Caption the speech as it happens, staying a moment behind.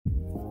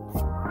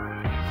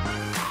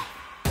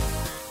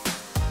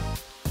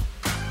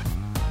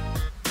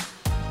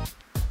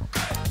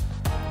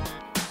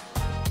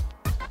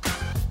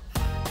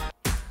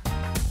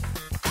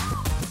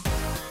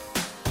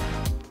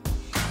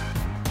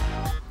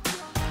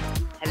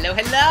Hello,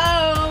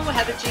 hello.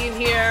 Heather Jean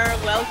here.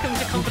 Welcome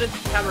to Confidence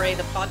Cabaret,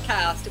 the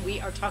podcast.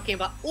 We are talking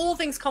about all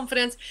things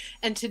confidence.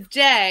 And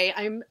today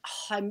I'm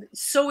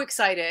so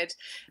excited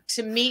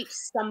to meet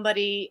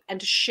somebody and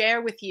to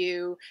share with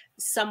you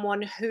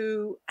someone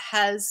who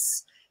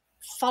has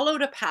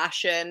followed a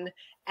passion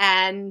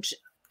and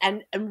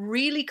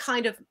really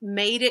kind of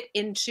made it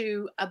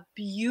into a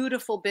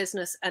beautiful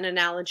business and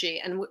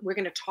analogy. And we're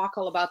going to talk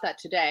all about that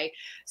today.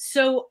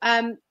 So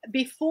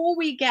before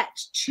we get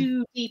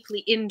too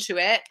deeply into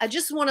it, I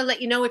just want to let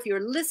you know, if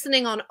you're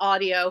listening on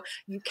audio,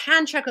 you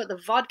can check out the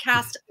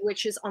vodcast,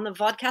 which is on the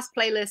vodcast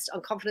playlist on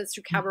Confidence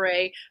Through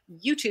Cabaret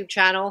YouTube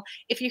channel.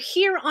 If you're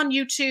here on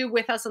YouTube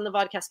with us on the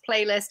vodcast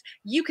playlist,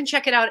 you can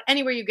check it out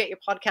anywhere you get your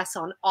podcasts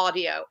on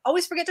audio.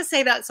 Always forget to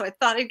say that, so I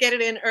thought I'd get it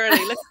in early.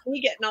 Look at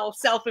me getting all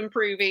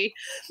self-improving.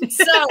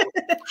 So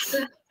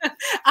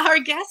our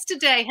guest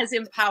today has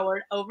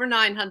empowered over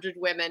 900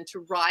 women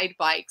to ride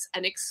bikes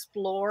and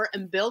explore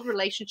and build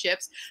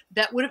relationships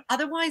that would have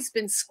otherwise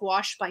been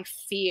squashed by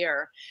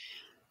fear.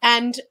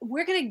 And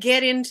we're going to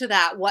get into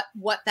that, what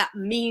that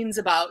means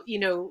about,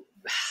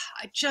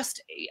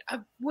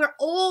 we're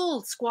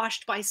all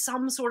squashed by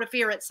some sort of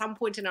fear at some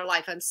point in our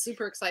life. I'm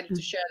super excited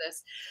to share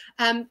this.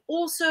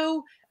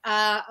 Also,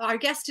 our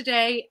guest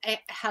today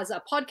has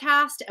a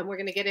podcast, and we're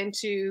going to get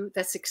into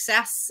the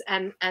success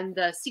and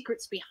the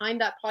secrets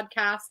behind that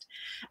podcast.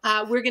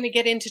 We're going to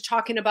get into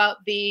talking about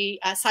the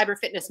cyber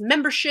fitness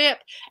membership.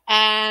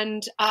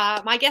 And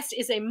my guest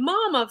is a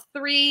mom of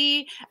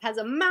 3, has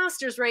a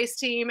master's race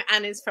team,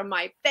 and is from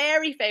my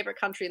very favorite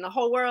country in the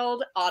whole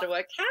world, Ottawa,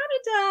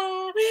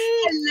 Canada.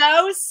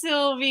 Hello,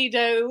 Sylvie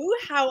Doe.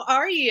 How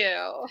are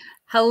you?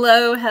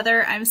 Hello,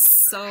 Heather. I'm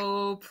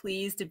so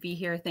pleased to be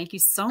here. Thank you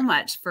so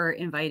much for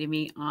inviting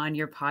me on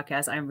your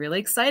podcast. I'm really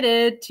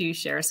excited to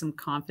share some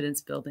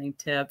confidence building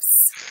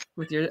tips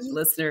with your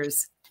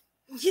listeners.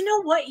 You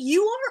know what?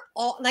 You are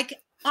all like,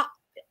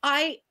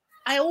 I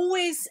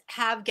always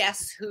have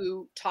guests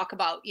who talk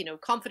about,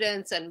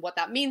 confidence and what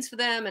that means for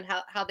them and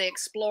how they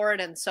explore it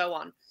and so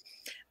on.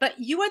 But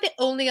you are the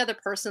only other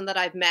person that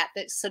I've met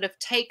that sort of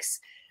takes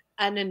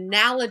an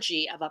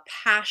analogy of a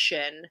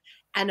passion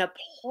and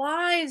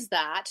applies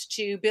that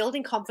to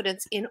building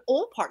confidence in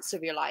all parts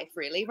of your life,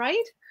 really,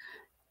 right?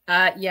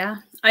 Yeah,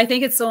 I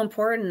think it's so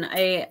important.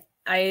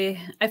 I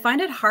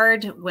find it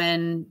hard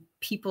when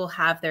people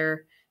have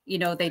their,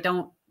 they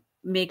don't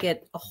make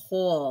it a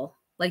whole,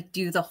 like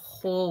do the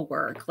whole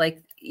work.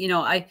 Like,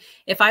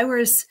 if I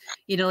was,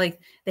 like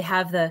they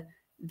have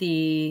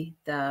the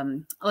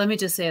let me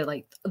just say,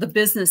 like the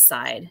business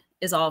side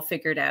is all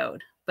figured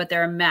out, but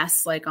they're a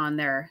mess, like on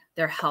their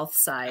health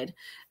side.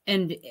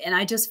 And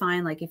I just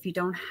find, like, if you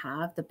don't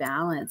have the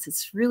balance,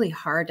 it's really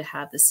hard to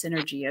have the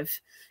synergy of,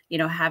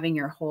 having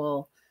your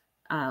whole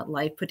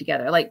life put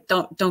together. Like,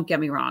 don't get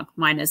me wrong.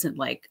 Mine isn't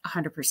like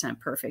 100%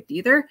 perfect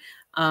either.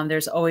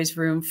 There's always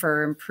room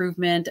for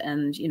improvement.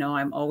 And,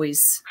 I'm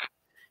always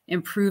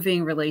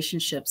improving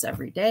relationships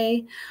every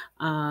day.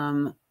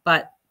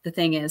 But the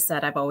thing is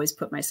that I've always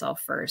put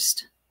myself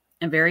first,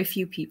 and very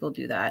few people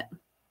do that,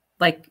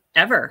 like,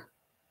 ever.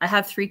 I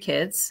have 3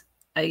 kids.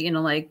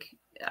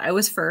 I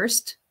was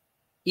first.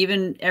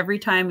 Even every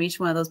time each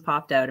one of those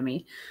popped out of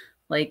me,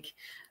 like,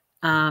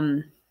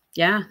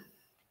 yeah.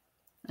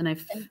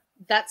 And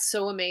that's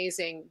so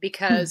amazing,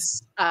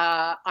 because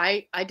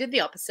I did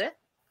the opposite.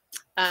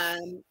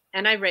 And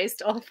I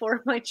raised all 4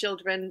 of my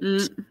children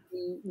to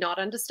not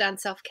understand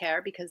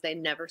self-care, because they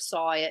never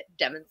saw it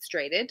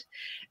demonstrated,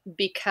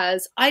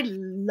 because I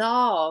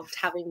loved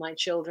having my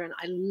children.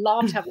 I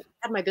loved had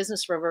my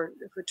business for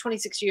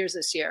 26 years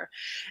this year.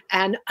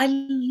 And I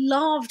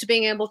loved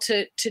being able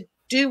to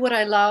do what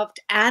I loved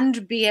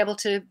and be able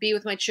to be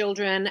with my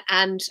children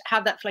and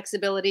have that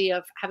flexibility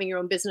of having your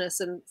own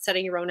business and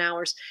setting your own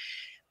hours.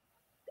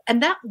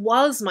 And that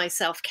was my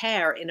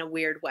self-care in a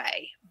weird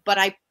way. But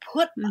it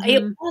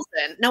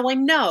wasn't. No, I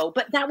know,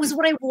 but that was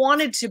what I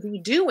wanted to be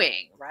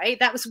doing, right?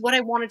 That was what I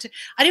wanted to.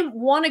 I didn't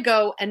want to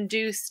go and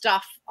do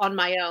stuff on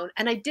my own.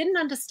 And I didn't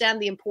understand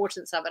the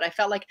importance of it. I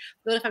felt like,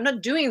 well, if I'm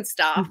not doing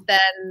stuff,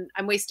 then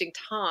I'm wasting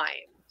time.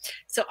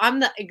 So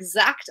I'm the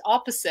exact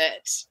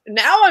opposite.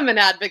 Now I'm an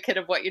advocate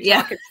of what you're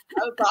talking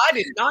about, but I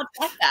did not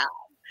get that.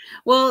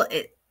 Well,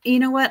 you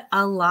know what?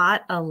 A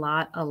lot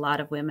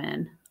of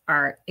women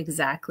are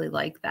exactly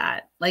like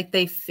that. Like,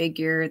 they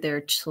figure their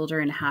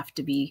children have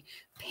to be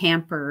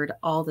pampered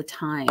all the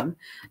time.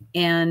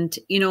 And,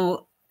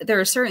 there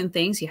are certain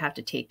things you have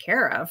to take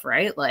care of,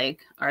 right?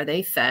 Like, are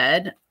they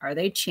fed? Are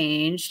they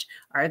changed?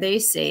 Are they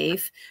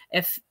safe?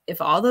 If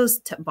all those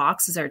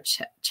boxes are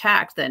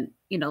checked, then,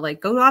 like,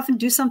 go off and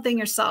do something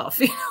yourself,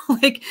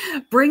 like,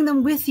 bring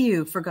them with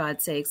you, for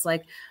God's sakes.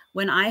 Like,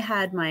 when I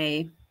had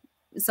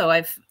so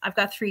I've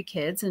got 3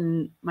 kids,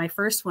 and my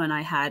first one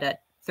I had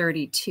at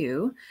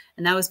 32.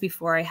 And that was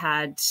before I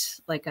had,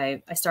 like,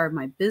 I started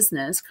my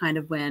business kind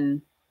of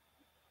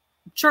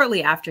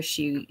shortly after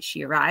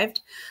she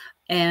arrived.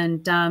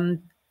 And,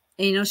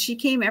 she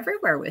came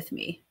everywhere with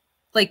me,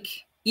 like,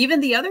 even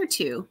the other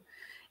 2.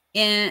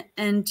 And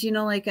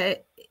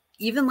like,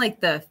 even like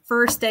the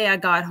first day I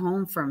got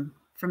home from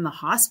the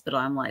hospital,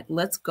 I'm like,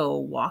 let's go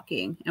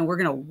walking, and we're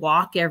going to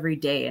walk every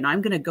day, and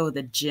I'm going to go to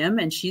the gym,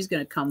 and she's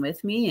going to come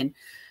with me.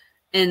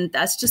 And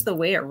that's just the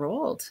way it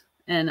rolled.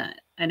 And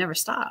I never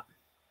stopped.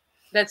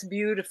 That's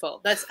beautiful.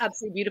 That's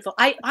absolutely beautiful.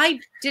 I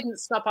didn't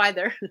stop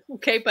either.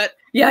 Okay. But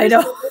yeah, I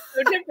know.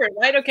 So different,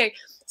 right? Okay.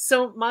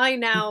 So my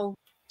now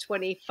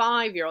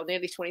 25-year-old,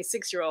 nearly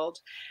 26-year-old,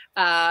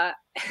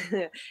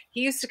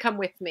 he used to come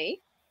with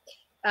me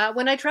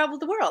when I traveled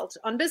the world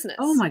on business.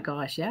 Oh my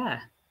gosh. Yeah.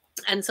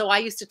 And so I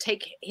used to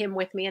take him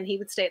with me, and he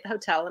would stay at the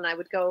hotel, and I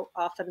would go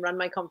off and run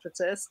my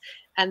conferences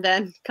and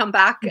then come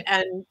back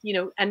and,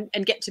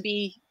 and get to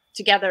be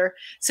together.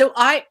 So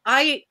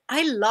I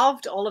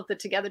loved all of the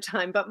together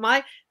time, but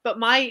my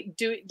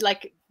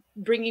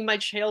bringing my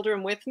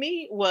children with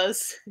me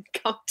was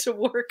come to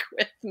work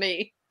with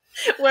me.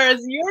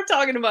 Whereas you're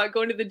talking about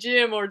going to the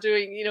gym or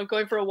doing,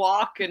 going for a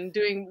walk and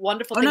doing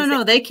wonderful things.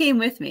 No, they came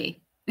with me.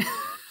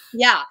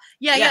 Yeah.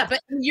 But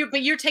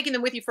you're taking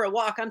them with you for a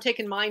walk. I'm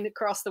taking mine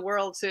across the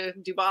world to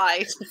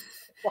Dubai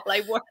while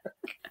I work.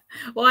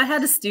 Well, I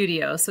had a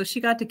studio, so she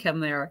got to come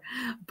there,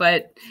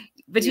 but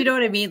you know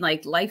what I mean?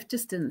 Like life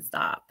just didn't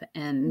stop.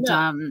 And,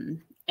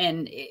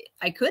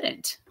 I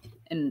couldn't,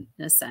 in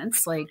a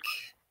sense. Like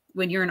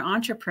when you're an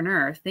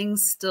entrepreneur,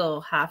 things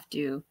still have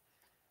to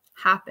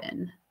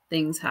happen.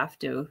 Things have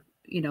to,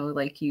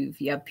 like you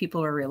have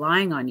people who are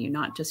relying on you,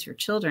 not just your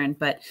children,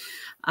 but,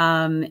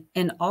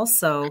 and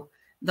also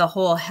the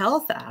whole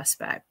health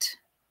aspect,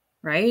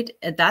 right?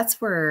 That's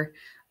where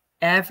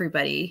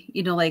everybody,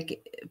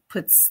 like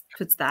puts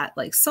that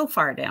like so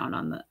far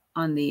down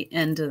on the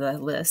end of the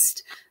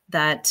list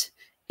that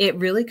it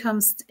really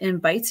comes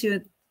and bites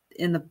you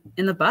in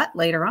the butt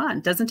later on.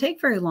 It doesn't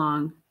take very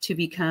long to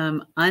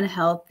become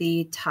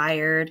unhealthy,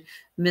 tired,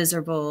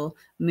 miserable,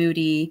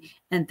 moody,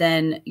 and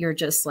then you're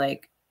just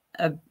like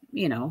a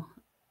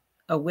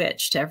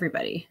witch to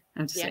everybody.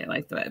 I'm just saying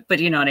like that, but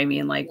you know what I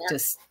mean? Like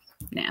just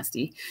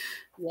nasty.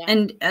 Yeah.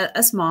 And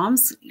us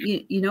moms,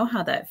 you know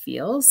how that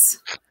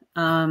feels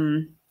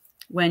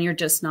when you're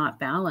just not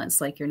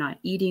balanced. Like you're not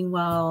eating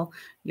well,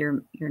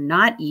 you're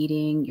not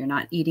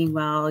eating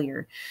well,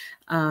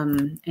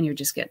 and you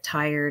just get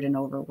tired and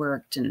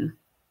overworked, and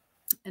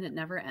it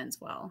never ends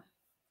well.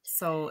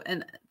 So,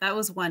 and that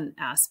was one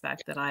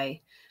aspect that I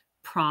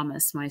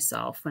promised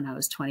myself when I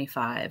was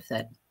 25,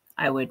 that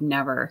I would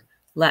never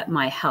let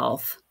my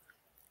health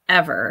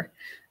ever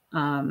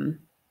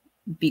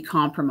be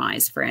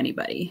compromised for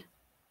anybody.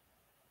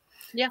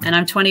 Yeah. And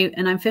I'm 20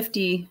 and I'm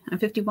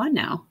 51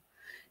 now.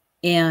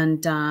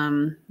 And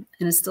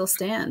it still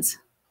stands.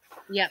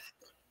 Yeah.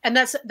 And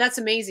that's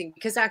amazing,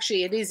 because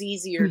actually it is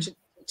easier to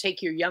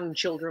take your young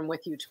children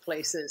with you to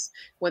places.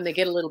 When they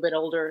get a little bit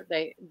older,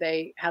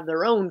 they have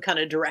their own kind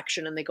of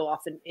direction and they go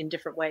off in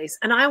different ways.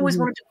 And I always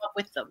wanted to go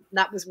with them.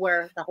 That was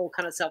where the whole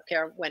kind of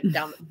self-care went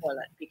down the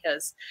toilet,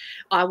 because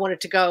I wanted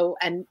to go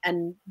and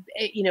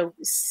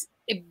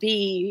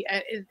be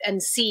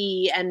and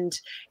see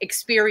and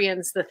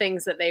experience the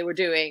things that they were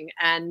doing,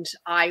 and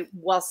I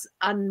was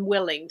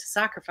unwilling to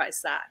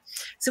sacrifice that.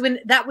 So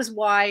that was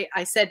why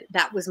I said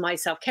that was my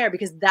self-care,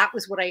 because that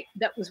was what I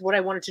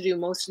wanted to do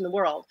most in the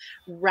world,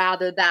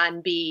 rather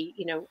than be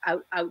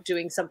out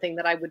doing something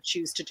that I would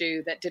choose to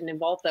do that didn't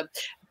involve them.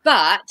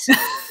 But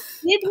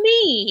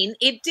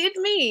it did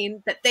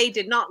mean that they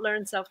did not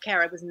learn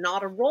self-care. I was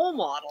not a role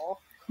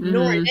model,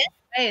 nor in any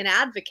way an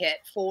advocate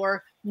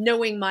for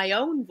knowing my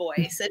own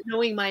voice and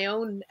knowing my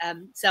own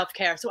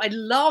self-care. So I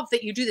love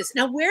that you do this.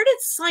 Now, where did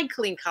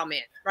cycling come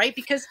in, right?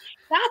 Because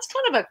that's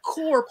kind of a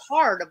core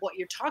part of what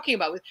you're talking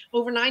about, with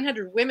over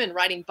 900 women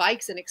riding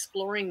bikes and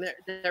exploring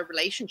their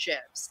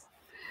relationships.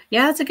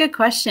 Yeah, that's a good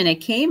question. It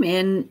came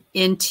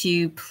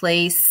into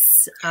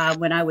place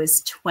when I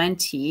was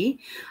 20.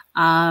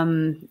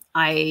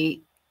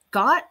 I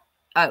got,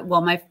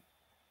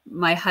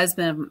 my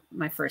husband,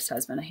 my first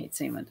husband, I hate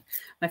saying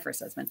my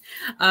first husband,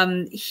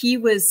 he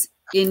was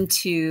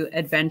into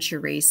adventure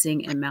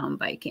racing and mountain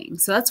biking.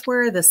 So that's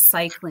where the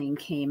cycling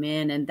came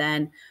in. And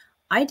then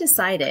I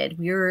decided,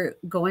 we were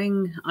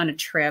going on a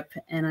trip,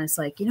 and I was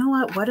like, you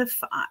know what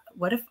if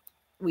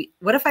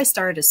I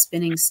started a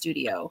spinning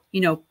studio?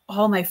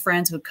 All my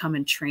friends would come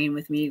and train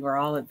with me. We're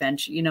all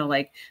adventure,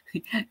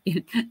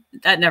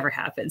 that never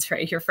happens,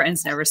 right? Your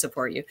friends never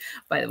support you,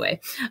 by the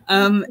way.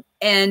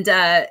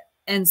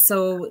 And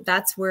so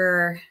that's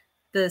where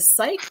the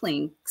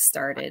cycling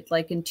started.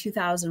 Like in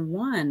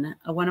 2001,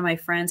 one of my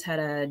friends had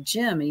a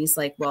gym, and he's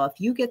like, well,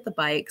 if you get the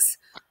bikes,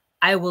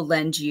 I will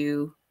lend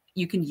you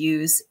can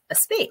use a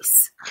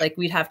space. Like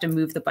we'd have to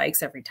move the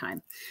bikes every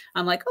time.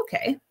 I'm like,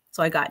 okay.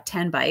 So I got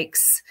 10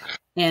 bikes,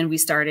 and we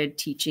started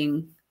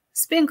teaching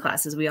spin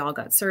classes. We all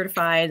got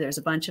certified. There's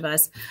a bunch of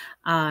us.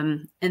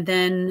 And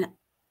then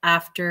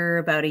after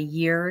about a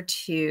year or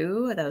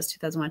two, that was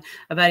 2001,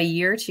 about a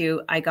year or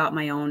two, I got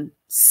my own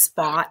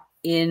spot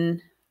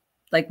in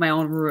like my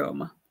own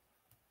room.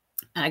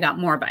 I got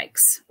more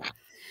bikes.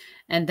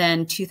 And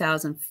then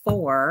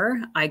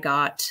 2004, I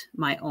got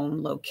my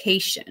own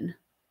location.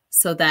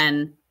 So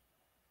then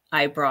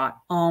I brought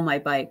all my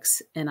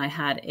bikes and I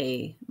had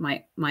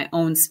my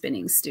own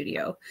spinning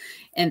studio.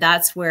 And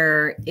that's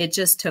where it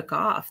just took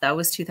off. That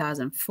was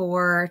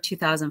 2004,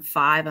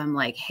 2005. I'm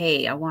like,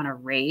 hey, I want to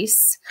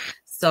race.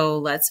 So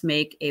let's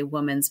make a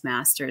women's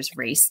masters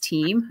race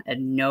team. I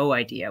had no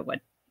idea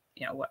what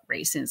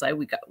racing is like.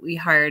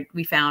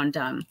 We found,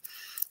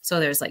 so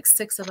there's like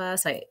 6 of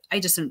us. I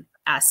just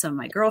asked some of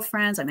my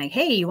girlfriends. I'm like,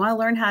 hey, you want to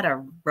learn how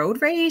to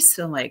road race?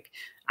 So I'm like,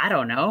 I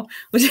don't know.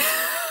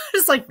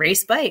 Just like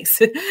race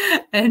bikes.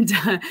 And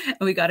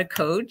we got a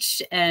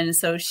coach. And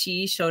so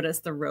she showed us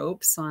the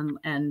ropes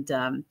and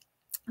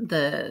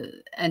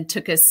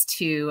took us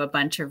to a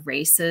bunch of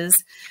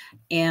races.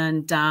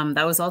 And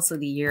that was also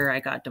the year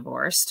I got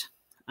divorced.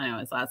 I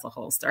know that's a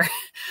whole story.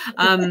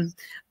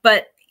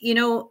 But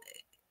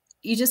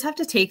you just have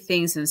to take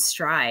things in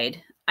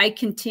stride. I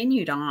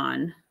continued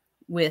on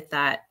with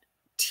that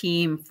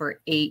team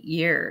for 8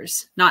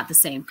 years, not the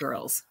same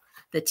girls,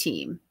 the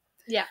team.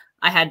 Yeah.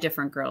 I had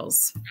different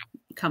girls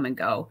come and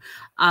go.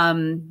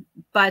 And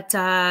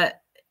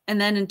then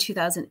in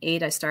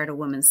 2008, I started a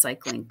women's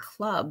cycling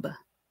club,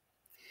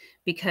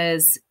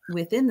 because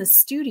within the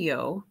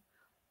studio,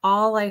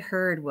 all I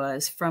heard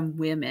was from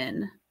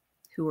women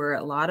who were,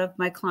 a lot of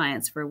my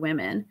clients were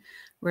women,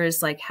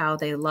 whereas like how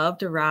they loved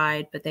to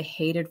ride, but they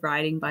hated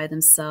riding by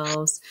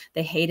themselves.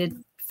 They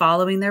hated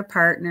following their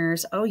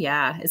partners. Oh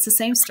yeah. It's the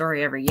same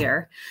story every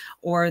year.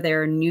 Or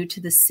they're new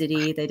to the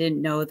city. They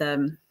didn't know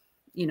them,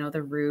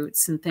 the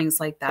routes and things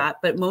like that.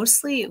 But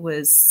mostly it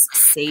was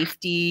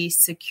safety,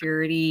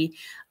 security,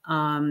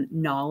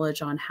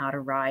 knowledge on how to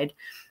ride.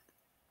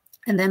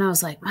 And then I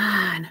was like,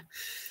 man,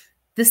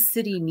 this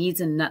city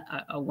needs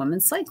a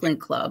women's cycling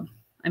club.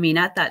 I mean,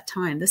 at that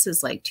time, this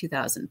is like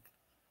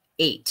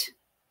 2008.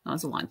 That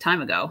was a long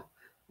time ago.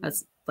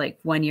 That's like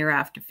 1 year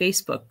after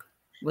Facebook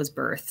was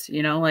birthed,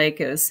 like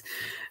it was.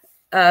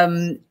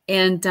 And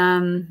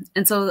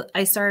so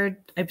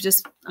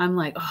I'm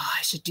like, oh,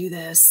 I should do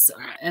this.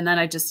 And then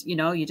I just,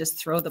 you just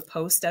throw the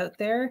post out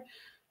there,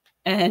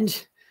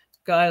 and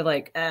God,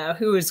 like,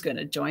 who is going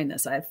to join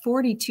this? I had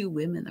 42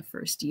 women the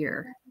first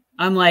year.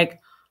 I'm like,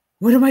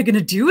 what am I going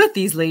to do with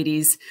these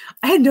ladies?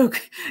 I had no,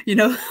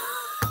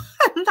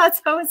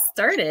 that's how it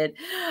started.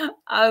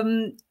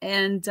 So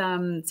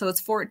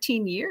it's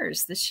 14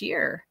 years this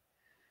year.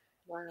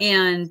 Wow.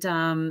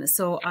 And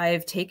so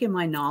I've taken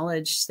my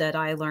knowledge that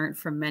I learned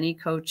from many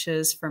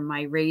coaches from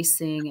my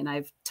racing, and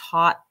I've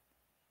taught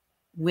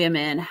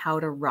women how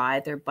to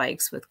ride their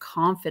bikes with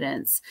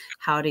confidence,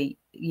 how to,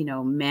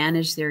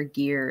 manage their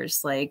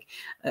gears, like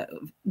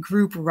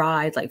group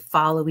ride, like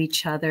follow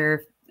each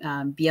other,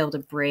 be able to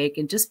brake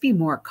and just be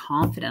more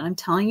confident. I'm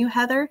telling you,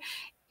 Heather,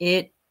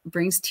 it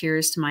brings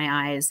tears to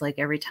my eyes. Like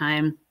every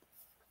time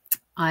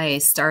I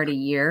start a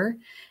year,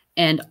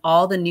 and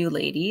all the new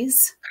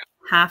ladies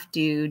have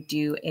to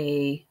do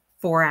a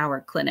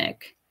 4-hour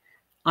clinic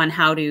on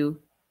how to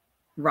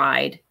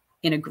ride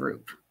in a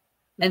group.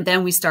 And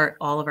then we start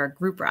all of our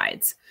group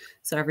rides.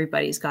 So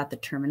everybody's got the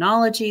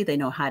terminology. They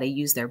know how to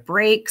use their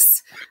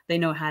brakes. They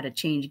know how to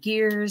change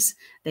gears.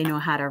 They know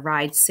how to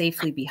ride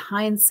safely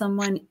behind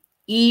someone,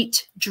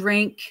 eat,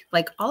 drink,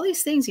 like all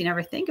these things you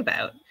never think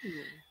about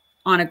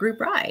on a group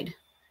ride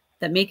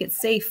that make it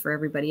safe for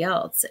everybody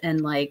else.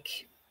 And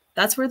like,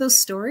 that's where those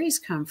stories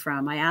come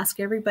from. I ask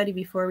everybody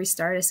before we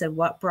start, I said,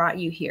 what brought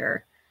you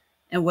here?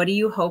 And what are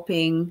you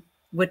hoping?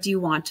 What do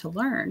you want to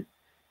learn?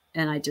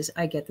 And I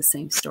get the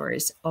same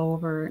stories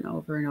over and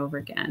over and over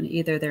again.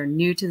 Either they're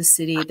new to the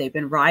city, they've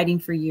been riding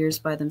for years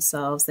by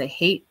themselves, they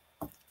hate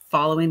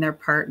following their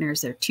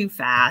partners, they're too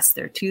fast,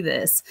 they're too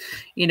this,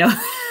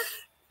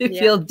 they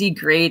feel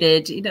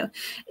degraded.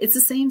 It's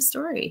the same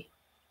story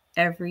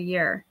every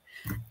year.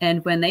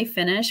 And when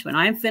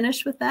I'm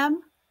finished with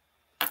them,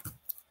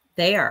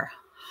 they are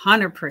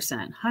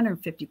 100%,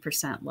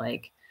 150%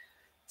 like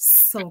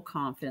so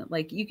confident.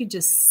 Like you could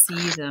just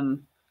see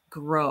them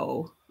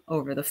grow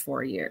over the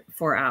 4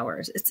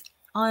 hours. It's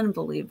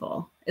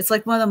unbelievable. It's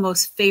like one of the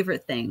most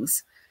favorite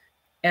things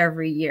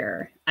every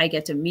year. I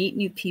get to meet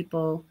new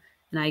people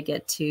and I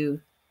get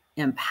to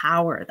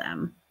empower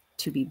them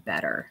to be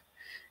better.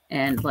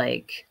 And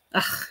like,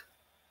 and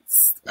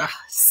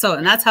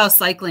that's how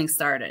cycling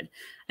started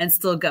and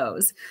still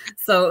goes.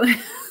 So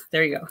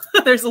there you go.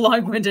 There's a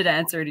long-winded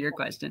answer to your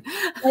question.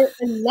 I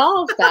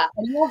love that.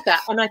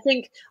 And I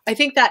think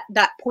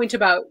that point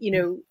about,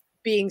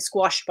 being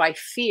squashed by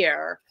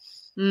fear,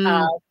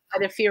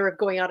 either fear of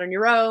going out on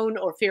your own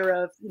or fear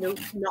of, not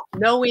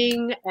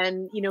knowing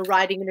and,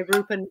 riding in a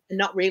group and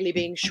not really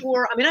being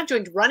sure. I mean, I've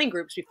joined running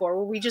groups before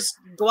where we just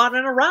go out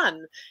on a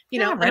run,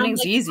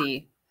 running's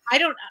easy. I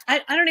don't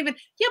even,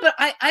 but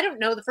I don't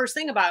know the first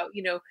thing about,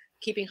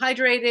 keeping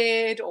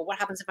hydrated or what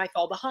happens if I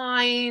fall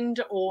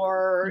behind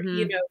or,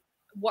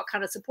 what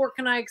kind of support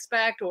can I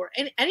expect or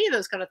any of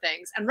those kind of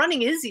things. And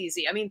running is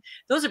easy. I mean,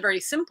 those are very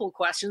simple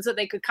questions that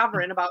they could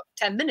cover in about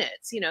 10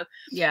 minutes,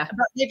 Yeah.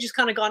 But they've just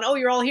kind of gone, oh,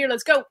 you're all here,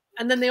 let's go.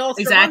 And then they all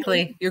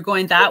exactly. You're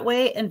going that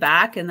way and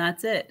back and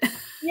that's it.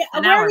 Yeah.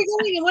 Where are we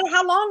going? And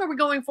how long are we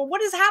going for?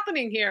 What is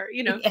happening here?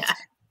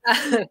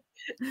 Yeah.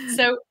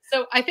 So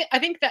I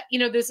think that,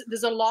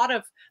 there's a lot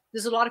of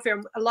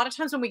fear. A lot of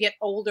times when we get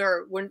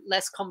older, we're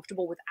less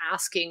comfortable with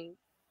asking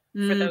for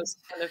Mm. those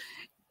kind of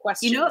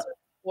You know, questions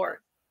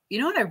or you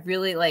know what I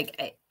really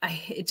like?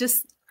 I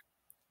just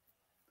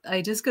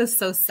go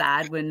so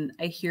sad when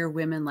I hear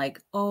women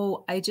like,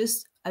 "Oh, I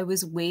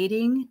was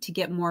waiting to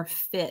get more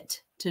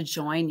fit to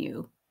join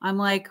you." I'm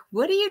like,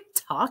 "What are you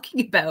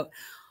talking about?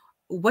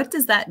 What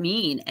does that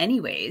mean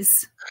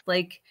anyways?"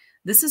 Like,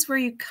 this is where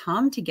you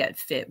come to get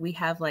fit. We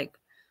have like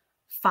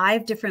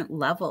 5 different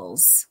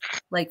levels,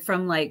 like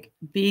from like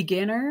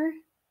beginner,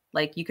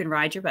 like you can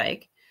ride your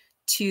bike,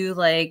 to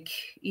like,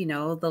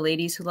 the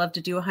ladies who love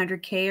to do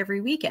 100K every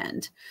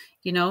weekend,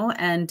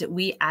 and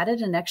we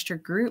added an extra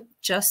group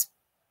just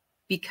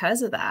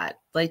because of that,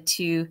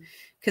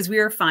 because we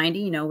were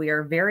finding, we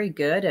are very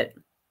good at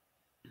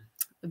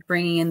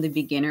bringing in the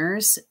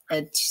beginners,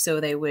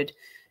 so they would,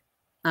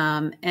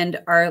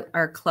 and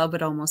our club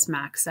would almost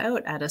max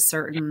out at a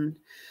certain,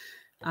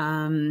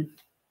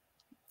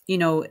 you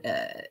know,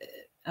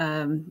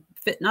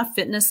 not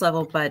fitness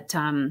level, but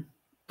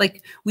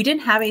like we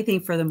didn't have anything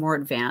for the more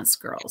advanced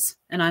girls.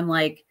 And I'm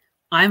like,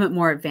 I'm a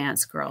more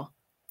advanced girl.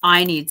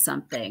 I need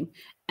something.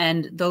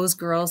 And those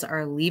girls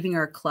are leaving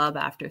our club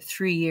after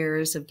 3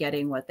 years of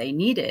getting what they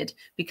needed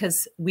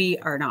because we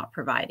are not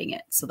providing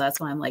it. So that's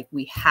why I'm like,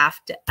 we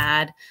have to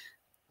add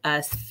a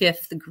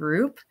 5th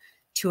group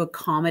to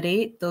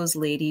accommodate those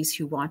ladies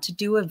who want to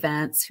do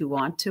events, who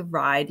want to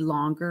ride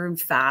longer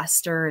and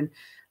faster,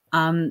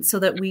 and so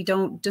that we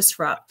don't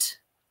disrupt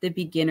the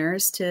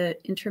beginners to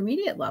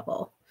intermediate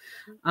level.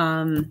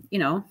 You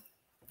know,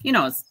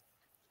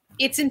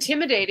 it's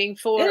intimidating it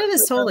for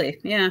is those totally,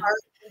 yeah. who are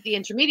at the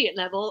intermediate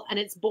level, and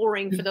it's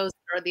boring for those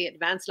who are the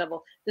advanced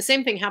level. The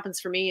same thing happens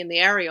for me in the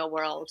aerial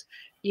world.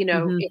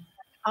 Mm-hmm.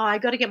 I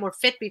got to get more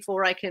fit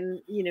before I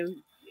can,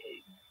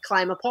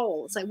 climb a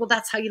pole. It's like, well,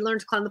 that's how you learn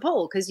to climb the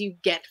pole, because you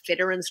get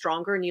fitter and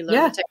stronger and you learn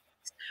the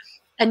techniques.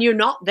 And you're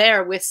not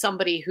there with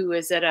somebody who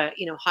is at a,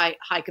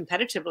 high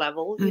competitive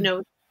level.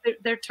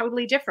 They're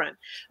totally different.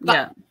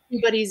 But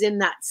everybody's in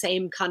that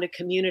same kind of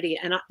community.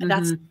 And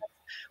that's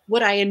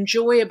what I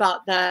enjoy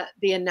about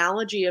the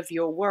analogy of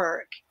your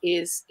work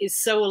is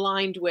so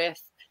aligned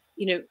with,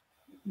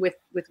 with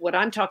what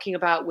I'm talking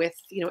about with,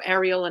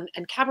 aerial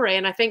and cabaret.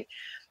 And I think,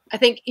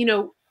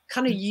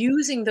 kind of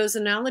using those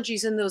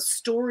analogies and those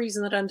stories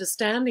and that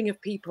understanding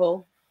of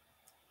people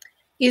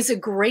is a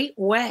great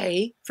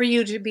way for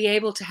you to be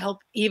able to help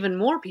even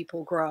more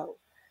people grow.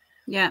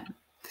 Yeah.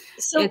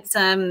 So it's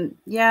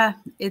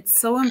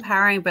it's so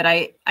empowering, but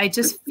I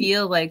just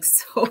feel like,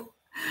 so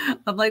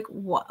I'm like,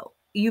 wow,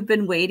 you've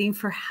been waiting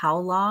for how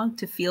long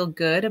to feel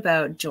good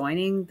about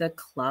joining the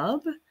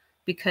club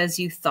because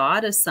you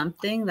thought of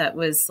something that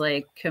was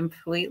like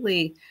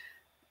completely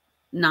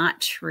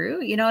not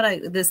true. You know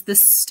what,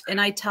 this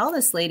and I tell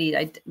this lady,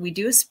 we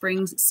do a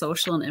spring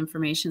social and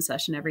information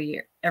session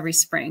every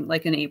spring,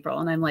 like in April,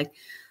 and I'm like,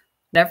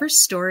 whatever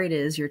story it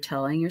is you're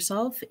telling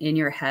yourself in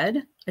your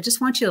head, I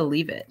just want you to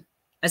leave it.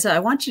 I said, I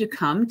want you to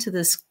come to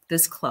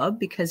this club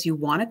because you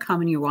want to come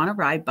and you want to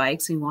ride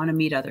bikes and you want to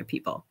meet other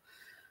people.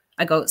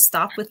 I go,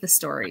 stop with the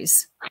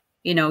stories.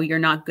 You're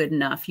not good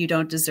enough. You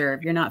don't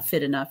deserve. You're not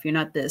fit enough. You're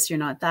not this. You're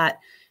not that.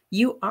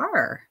 You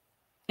are.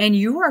 And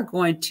you are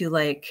going to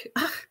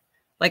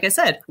like I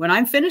said, when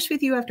I'm finished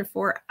with you after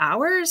 4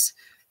 hours,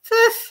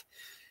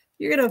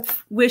 you're going to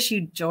wish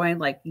you joined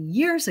like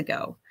years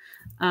ago.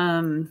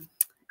 And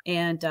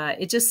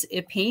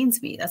it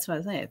pains me. That's what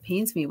I say. It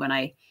pains me when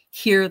I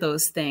hear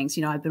those things.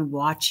 I've been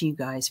watching you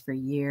guys for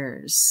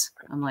years.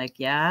 I'm like,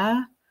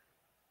 yeah,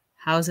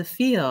 how's it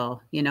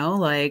feel?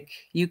 Like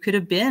you could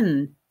have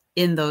been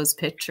in those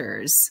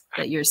pictures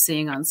that you're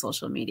seeing on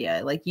social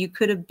media. Like you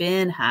could have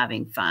been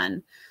having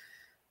fun,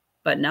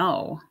 but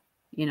no,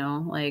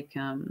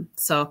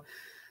 so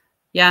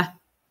yeah.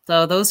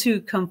 So those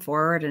who come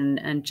forward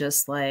and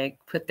just like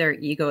put their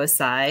ego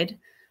aside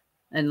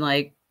and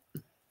like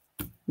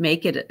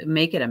make it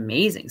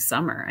amazing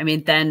summer. I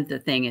mean, then the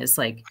thing is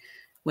like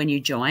when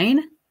you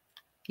join,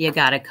 you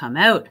got to come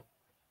out.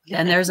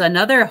 And there's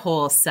another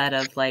whole set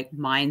of like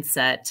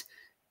mindset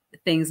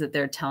things that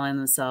they're telling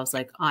themselves,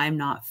 like, I'm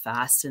not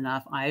fast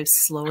enough. I'm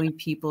slowing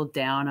people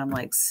down. I'm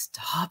like,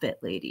 stop it,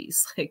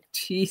 ladies. Like,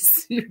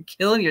 geez, you're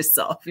killing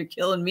yourself. You're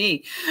killing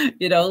me.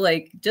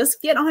 Like,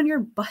 just get on your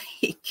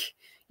bike.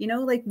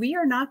 Like, we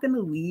are not going to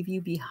leave you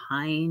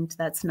behind.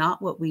 That's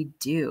not what we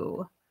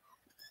do.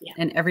 Yeah.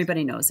 And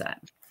everybody knows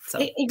that. So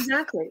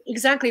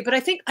Exactly. But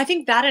I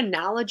think that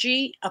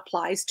analogy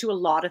applies to a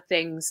lot of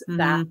things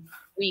that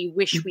we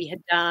wish we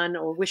had done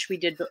or wish we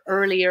did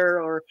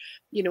earlier, or,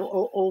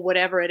 or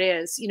whatever it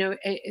is.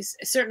 It's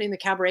certainly in the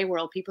cabaret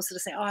world, people sort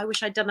of say, oh, I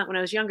wish I'd done that when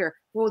I was younger.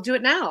 Well, we'll do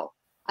it now.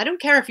 I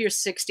don't care if you're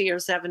 60 or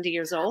 70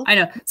 years old. I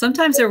know.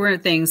 Sometimes there were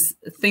things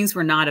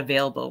were not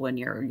available when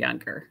you're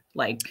younger.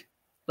 Like,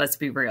 let's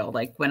be real.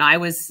 Like when I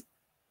was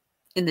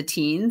in the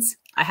teens,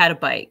 I had a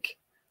bike.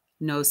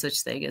 No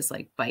such thing as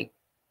like bike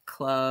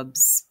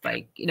clubs,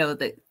 bike,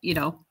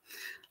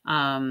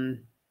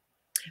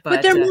 But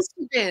But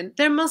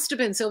there must have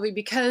been, Sylvie,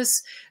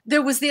 because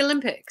there was the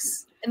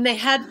Olympics and they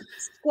had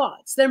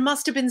squats. There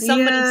must have been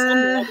somebody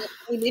somewhere yeah, that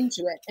came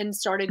into it and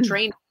started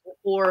training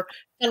or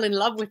fell in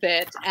love with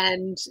it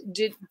and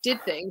did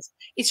things.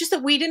 It's just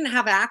that we didn't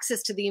have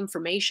access to the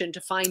information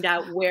to find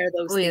out where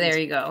those well, there things,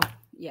 you go.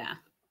 Yeah.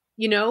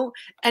 you know,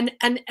 and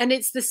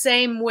it's the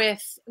same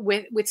with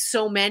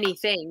so many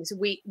things.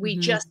 We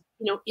just,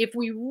 Hmm. you know, if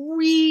we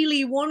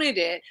really wanted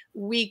it,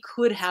 we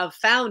could have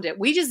found it.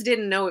 We just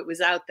didn't know it was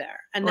out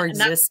there, Or and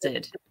that's the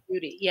existed.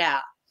 beauty.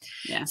 Yeah.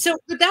 Yeah. So,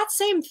 but that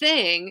same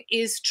thing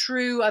is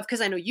true of, because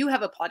I know you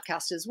have a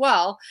podcast as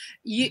well.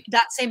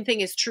 That same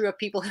thing is true of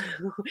people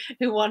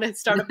who want to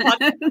start a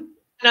podcast.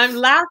 And I'm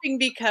laughing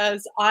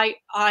because I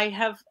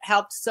have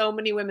helped so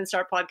many women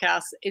start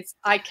podcasts.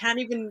 I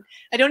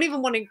don't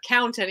even want to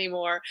count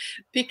anymore,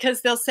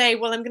 because they'll say,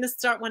 "Well, I'm going to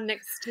start one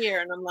next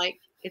year," and I'm like,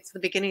 "It's the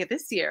beginning of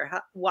this year.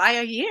 Why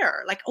a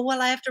year?" Like, "Oh, well,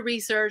 I have to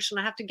research and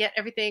I have to get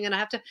everything and I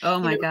have to, Oh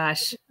you my know,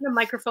 gosh. what kind of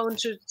microphone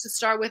to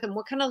start with and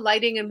what kind of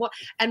lighting and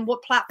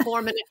what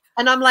platform."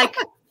 And I'm like,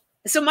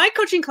 so my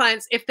coaching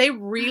clients, if they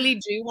really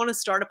do want to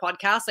start a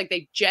podcast, like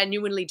they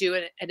genuinely do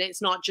it, and it's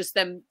not just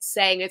them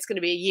saying it's going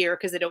to be a year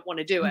because they don't want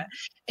to do it.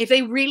 If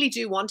they really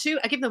do want to,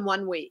 I give them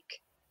 1 week.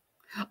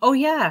 Oh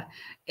yeah.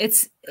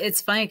 It's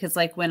funny because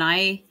like when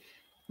I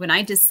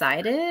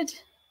decided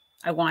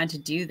I wanted to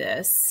do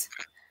this,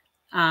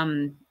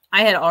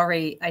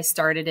 I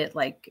started it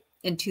like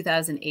in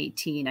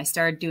 2018. I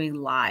started doing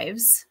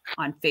lives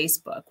on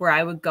Facebook where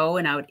I would go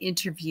and I would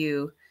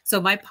interview. So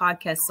my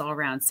podcast's all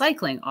around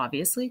cycling,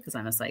 obviously, because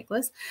I'm a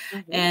cyclist.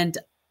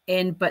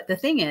 Mhm. But the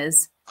thing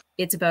is,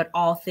 it's about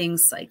all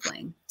things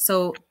cycling.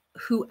 So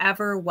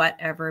whoever,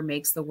 whatever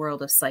makes the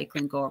world of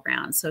cycling go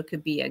around. So it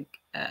could be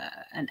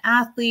an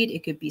athlete,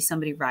 it could be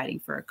somebody riding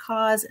for a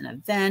cause, an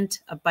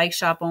event, a bike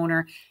shop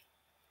owner,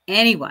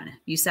 anyone.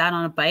 You sat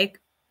on a bike,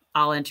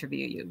 I'll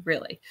interview you,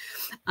 really.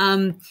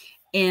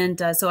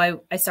 So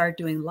I started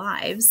doing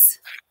lives,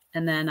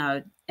 and then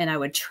I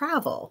would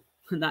travel.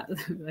 And that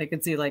I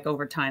could see like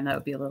over time that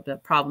would be a little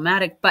bit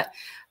problematic,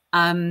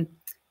 um,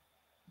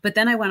 but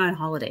then I went on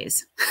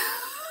holidays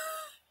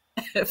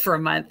for a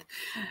month,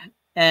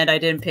 and I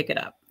didn't pick it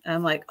up.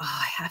 I'm like, oh,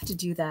 I have to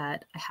do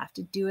that. I have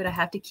to do it. I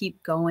have to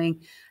keep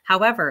going.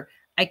 However,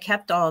 I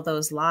kept all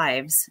those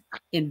lives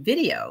in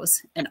videos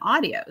and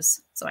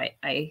audios. So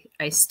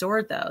I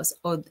stored those.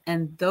 Oh,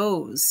 and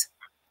those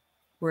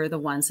were the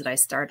ones that I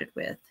started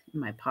with in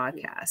my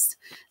podcast.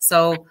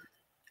 So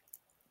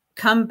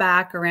come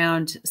back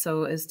around,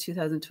 so it was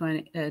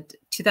 2020,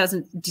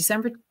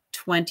 December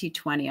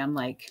 2020. I'm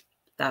like,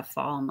 that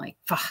fall, I'm like,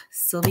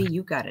 Sylvie,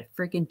 you got to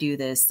freaking do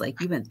this.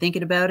 Like, you've been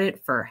thinking about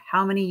it for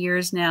how many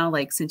years now?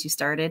 Like, since you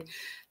started,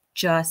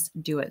 just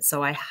do it.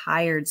 So I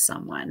hired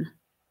someone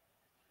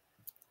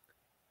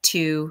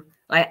to,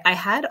 I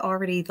had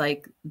already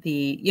like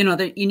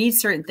you need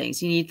certain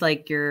things. You need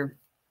like your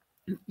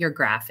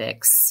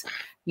graphics.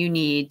 You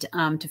need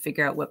to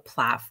figure out what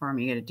platform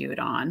you're going to do it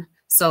on.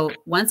 So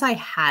once I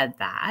had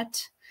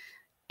that,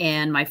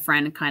 and my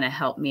friend kind of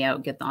helped me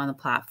out get on the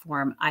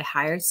platform, I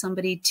hired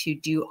somebody to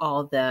do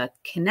all the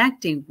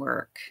connecting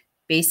work,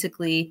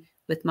 basically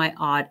with my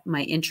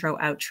intro,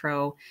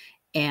 outro,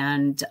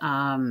 and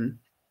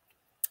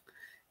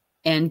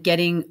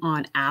getting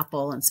on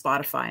Apple and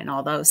Spotify and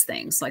all those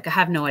things. Like, I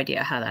have no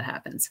idea how that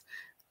happens.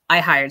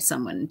 I hired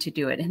someone to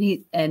do it,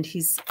 and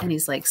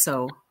he's like,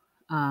 so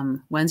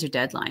when's your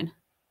deadline?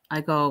 I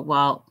go,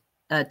 well,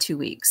 2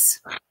 weeks.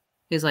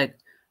 He's like,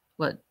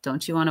 what,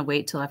 don't you want to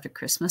wait till after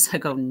Christmas? I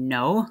go,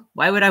 no,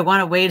 why would I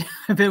want to wait?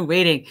 I've been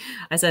waiting.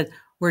 I said,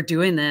 we're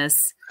doing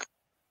this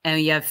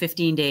and you have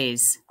 15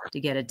 days to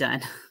get it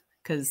done,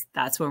 because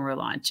that's when we're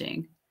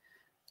launching.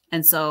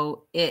 And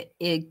so it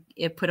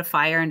put a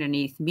fire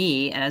underneath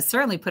me, and it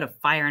certainly put a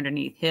fire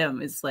underneath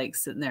him. It's like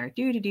sitting there,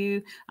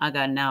 I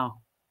got, no,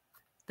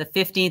 the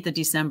 15th of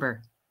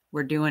December,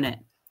 we're doing it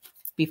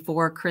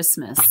before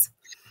Christmas.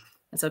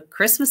 And so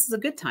Christmas is a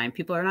good time.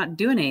 People are not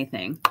doing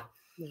anything.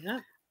 Yeah.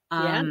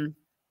 Yeah.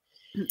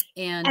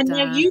 And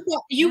now you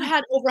yeah.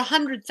 had over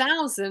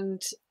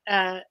 100,000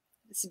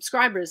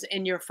 subscribers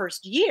in your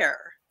first year.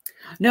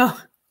 No,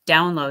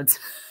 downloads.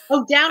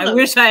 Oh, downloads. I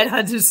wish I had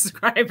 100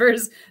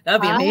 subscribers. That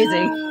would be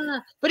amazing.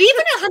 But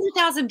even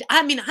 100,000,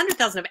 I mean,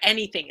 100,000 of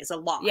anything is a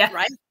lot, Yeah.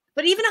 right?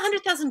 But even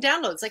 100,000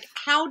 downloads, like,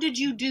 how did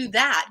you do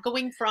that?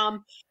 Going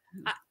from,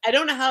 I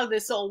don't know how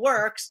this all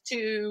works,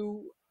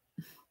 to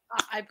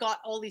I've got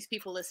all these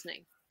people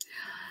listening.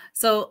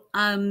 So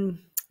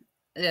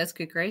that's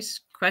a great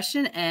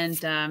question.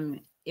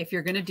 And if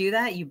you're going to do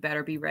that, you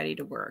better be ready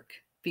to work,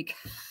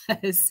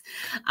 because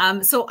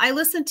so I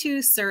listen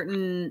to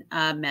certain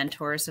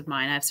mentors of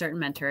mine. I have certain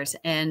mentors,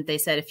 and they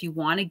said, if you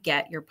want to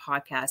get your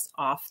podcast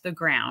off the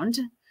ground,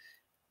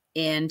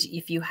 and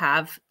if you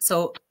have,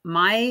 so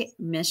my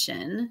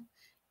mission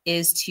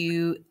is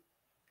to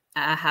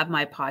have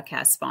my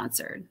podcast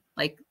sponsored.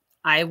 Like,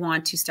 I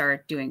want to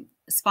start doing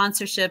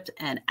sponsorship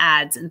and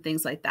ads and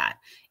things like that.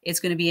 It's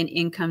going to be an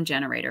income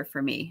generator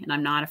for me. And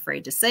I'm not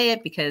afraid to say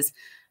it, because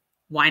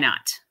why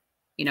not?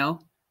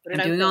 Put it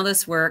I'm out doing there. all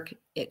this work.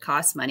 It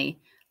costs money.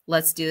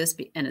 Let's do this.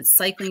 And it's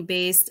cycling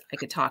based. I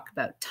could talk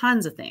about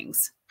tons of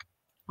things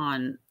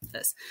on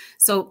this.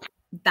 So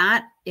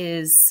that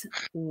is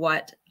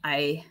what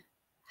I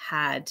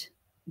had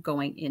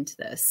going into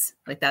this.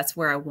 Like, that's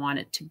where I want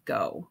it to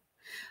go.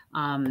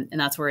 And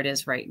that's where it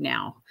is right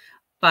now.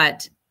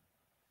 But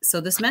so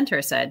this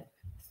mentor said,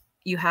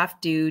 you have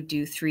to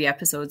do 3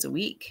 episodes a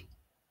week.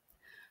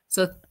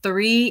 So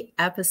 3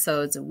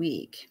 episodes a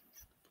week.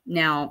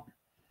 Now,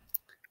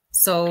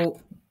 so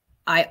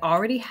I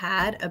already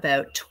had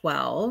about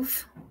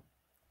 12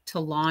 to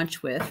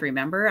launch with.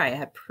 Remember, I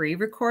had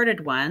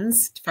pre-recorded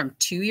ones from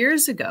 2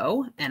 years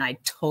ago, and I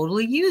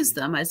totally used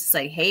them. I was just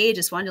like, hey,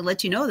 just wanted to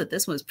let you know that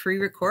this was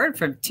pre-recorded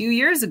from 2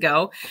 years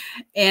ago.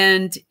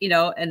 And, you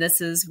know, and this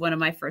is one of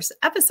my first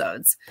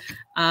episodes.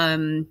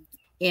 And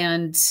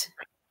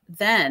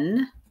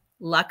then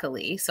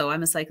luckily, so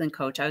I'm a cycling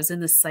coach. I was in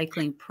the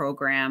cycling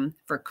program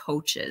for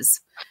coaches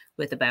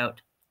with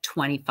about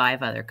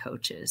 25 other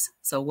coaches.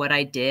 So what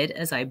I did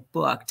is I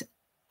booked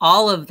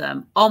all of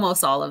them,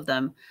 almost all of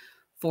them,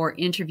 for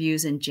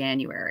interviews in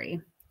January.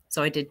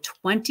 So I did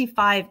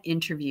 25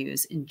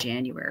 interviews in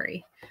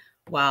January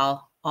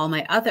while all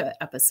my other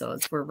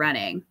episodes were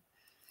running.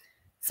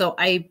 So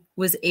I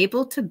was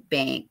able to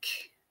bank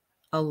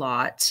a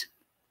lot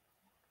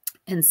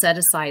and set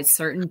aside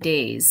certain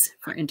days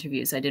for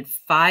interviews. I did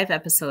 5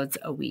 episodes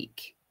a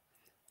week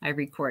I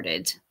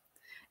recorded.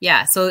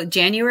 Yeah, so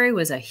January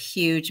was a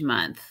huge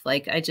month.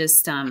 Like, I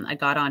just I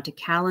got onto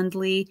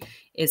Calendly.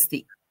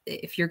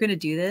 If you're going to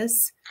do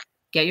this,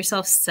 get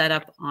yourself set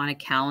up on a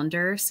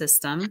calendar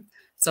system.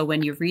 So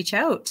when you reach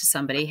out to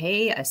somebody,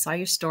 hey, I saw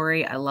your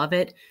story. I love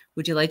it.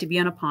 Would you like to be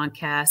on a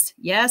podcast?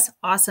 Yes.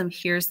 Awesome.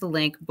 Here's the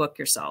link. Book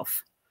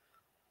yourself.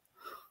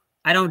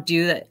 I don't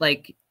do that.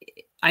 Like,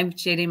 I'm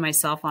shading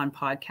myself on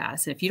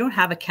podcasts. If you don't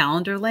have a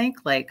calendar link,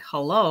 like,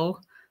 hello.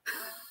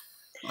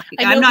 Like,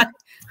 I know, I'm not.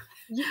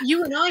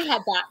 You and I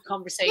had that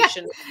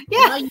conversation.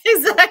 Yeah,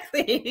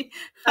 exactly.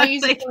 I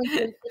use it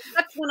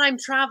except when I'm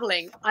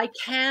traveling. I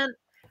can't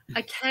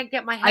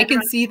get my head I can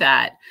around see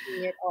that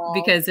it all.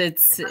 because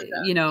it's,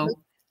 you know,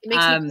 it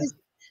makes me busy.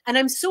 And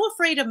I'm so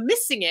afraid of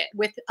missing it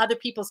with other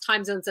people's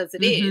time zones as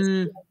it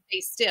is.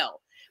 Stay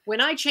still.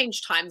 When I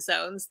change time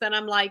zones, then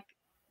I'm like,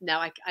 no,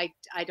 I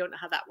don't know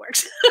how that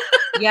works.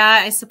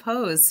 Yeah, I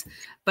suppose.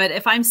 But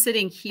if I'm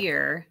sitting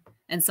here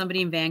and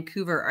somebody in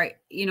Vancouver, or,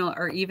 you know,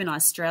 or even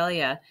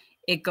Australia,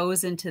 it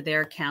goes into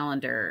their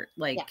calendar.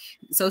 Like,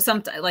 so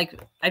like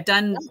I've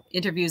done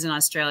interviews in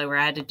Australia where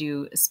I had to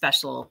do a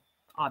special,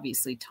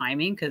 obviously,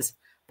 timing, because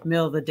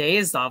middle of the day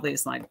is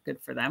obviously not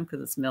good for them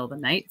because it's middle of the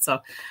night. So,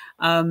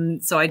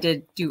 so I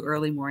did do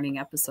early morning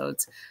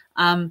episodes.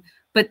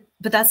 But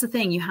that's the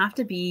thing. You have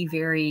to be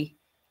very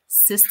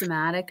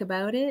systematic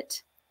about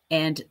it.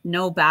 And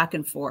no back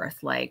and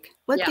forth, like,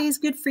 what day is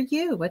good for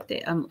you? What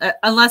day?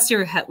 Unless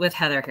you're with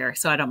Heather here,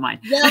 so I don't mind.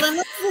 Well,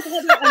 unless with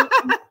Heather,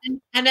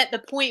 and at the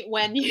point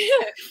when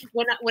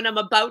when I'm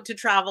about to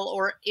travel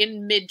or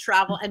in mid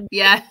travel, and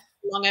yeah,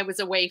 how long I was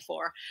away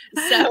for.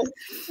 So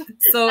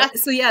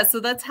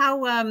that's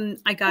how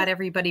I got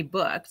everybody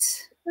booked.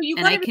 So you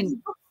got everybody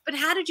booked, but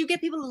how did you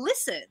get people to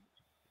listen?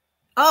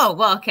 Oh,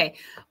 well, okay.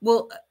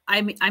 Well,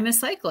 I'm a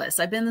cyclist.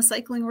 I've been in the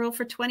cycling world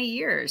for 20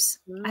 years.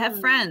 I have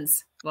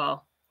friends.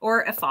 Well,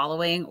 or a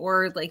following,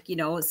 or like, you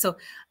know, so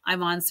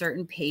I'm on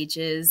certain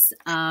pages.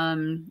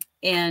 And,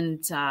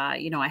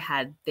 you know, I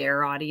had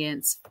their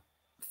audience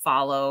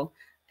follow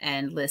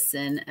and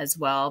listen as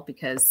well,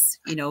 because,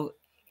 you know,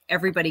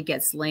 everybody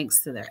gets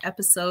links to their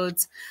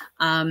episodes.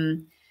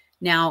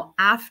 Now,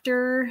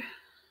 after,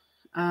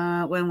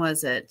 when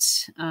was it?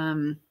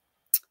 I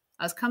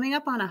was coming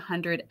up on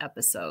 100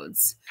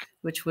 episodes,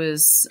 which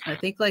was, I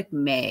think, like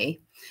May.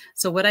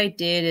 So what I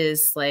did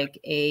is like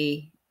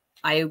I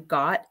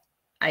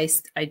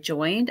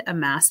joined a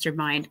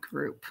mastermind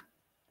group.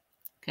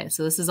 Okay,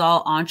 so this is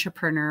all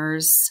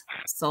entrepreneurs,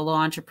 solo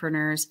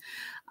entrepreneurs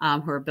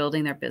who are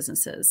building their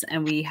businesses.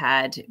 And we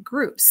had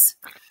groups.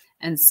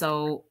 And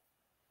so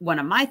one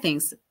of my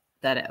things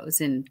that I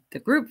was in the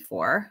group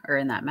for, or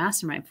in that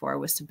mastermind for,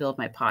 was to build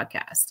my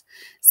podcast.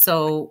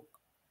 So,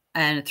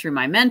 and through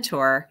my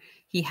mentor,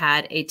 he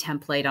had a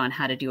template on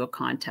how to do a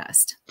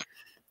contest.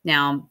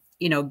 Now,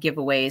 you know,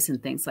 giveaways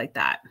and things like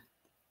that.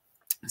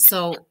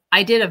 So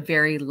I did a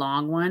very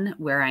long one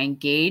where I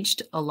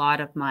engaged a lot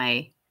of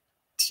my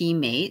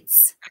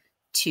teammates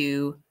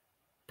to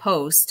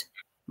post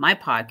my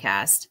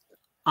podcast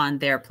on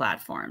their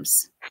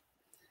platforms.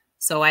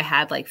 So I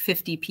had like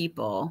 50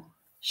 people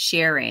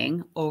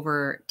sharing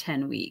over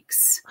 10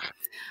 weeks.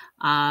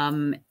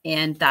 And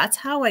that's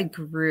how I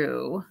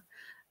grew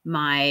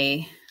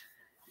my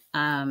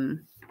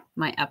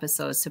my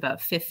episodes to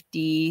about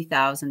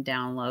 50,000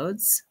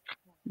 downloads,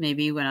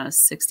 maybe when I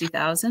was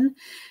 60,000.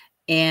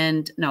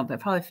 And no, but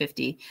probably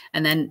 50.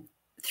 And then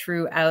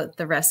throughout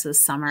the rest of the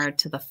summer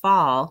to the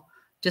fall,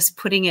 just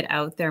putting it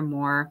out there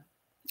more.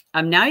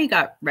 Now you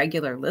got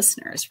regular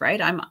listeners,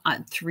 right? I'm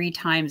on 3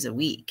 times a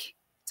week.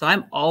 So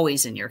I'm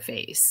always in your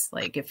face.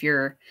 Like if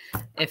you're,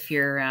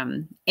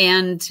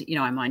 and you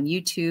know, I'm on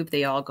YouTube,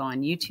 they all go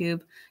on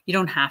YouTube. You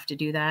don't have to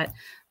do that.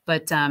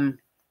 But,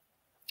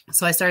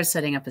 so I started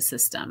setting up a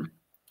system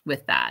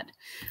with that.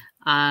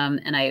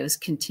 And I was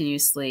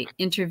continuously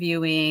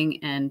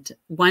interviewing, and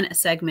one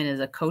segment is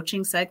a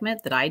coaching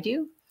segment that I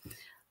do.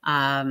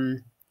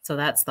 So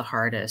that's the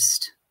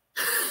hardest.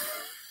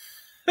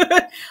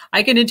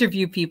 I can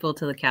interview people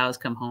till the cows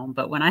come home,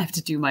 but when I have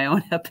to do my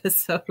own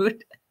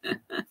episode,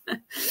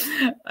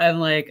 I'm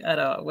like, I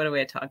don't know, what do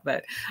I talk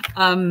about?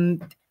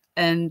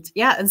 And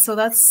yeah, and so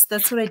that's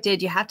what I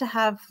did. You have to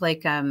have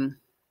like,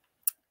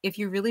 if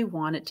you really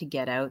want it to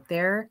get out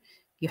there,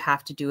 you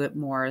have to do it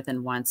more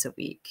than once a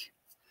week.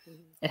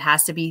 Mm-hmm. It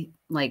has to be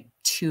like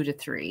 2 to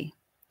 3.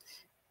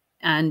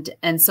 And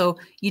so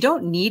you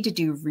don't need to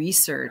do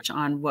research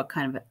on what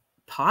kind of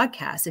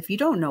podcast. If you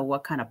don't know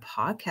what kind of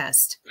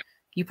podcast,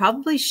 you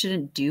probably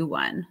shouldn't do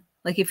one.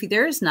 Like if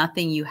there is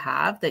nothing you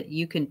have that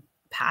you can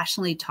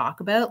passionately talk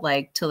about,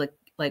 like till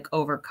like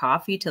over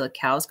coffee till the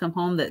cows come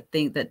home,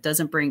 that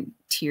doesn't bring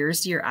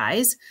tears to your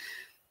eyes,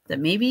 that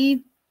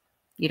maybe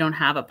you don't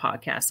have a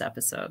podcast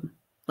episode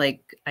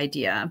like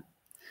idea,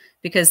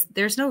 because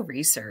there's no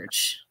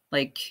research.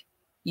 Like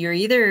you're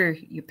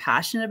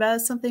passionate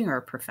about something or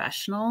a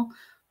professional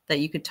that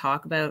you could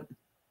talk about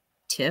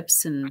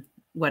tips and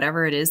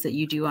whatever it is that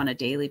you do on a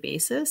daily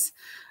basis.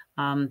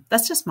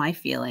 That's just my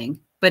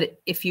feeling.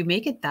 But if you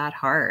make it that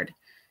hard,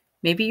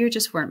 maybe you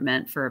just weren't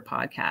meant for a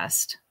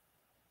podcast.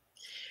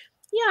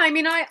 Yeah, I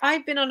mean,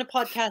 I've been on a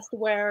podcast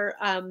where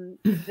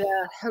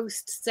the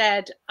host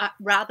said,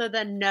 rather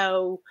than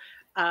know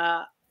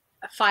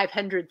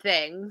 500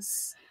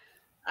 things,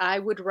 I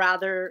would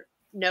rather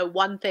know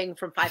one thing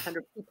from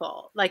 500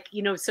 people. Like,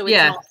 you know, so it's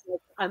not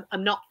like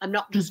I'm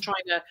not just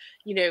trying to,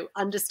 you know,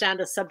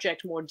 understand a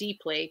subject more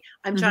deeply.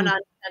 I'm trying to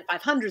understand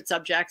 500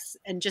 subjects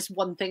and just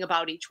one thing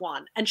about each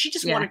one. And she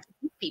just wanted to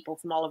meet people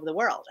from all over the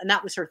world, and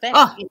that was her thing.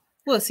 Oh,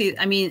 well, see,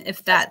 I mean,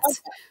 if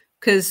that's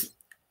because,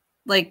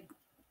 like,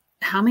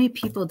 how many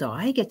people do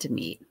I get to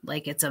meet?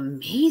 Like, it's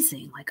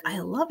amazing. Like, I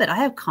love it. I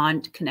have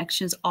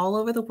connections all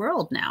over the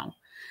world now.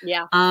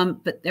 Yeah.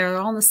 But they're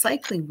all in the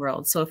cycling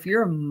world. So if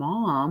you're a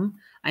mom,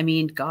 I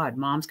mean, God,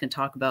 moms can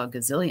talk about a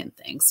gazillion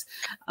things.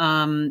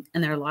 And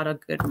there are a lot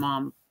of good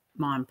mom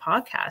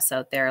podcasts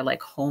out there,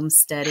 like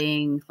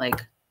homesteading,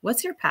 like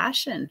what's your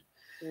passion?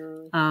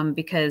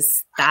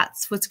 Because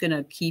that's what's going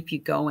to keep you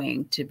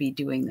going to be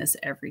doing this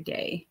every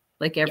day,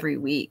 like every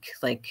week,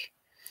 like,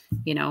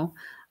 you know,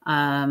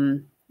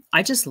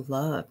 I just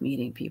love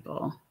meeting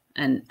people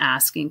and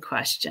asking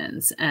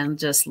questions and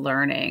just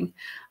learning,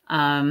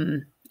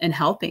 and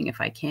helping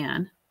if I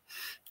can,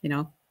 you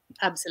know.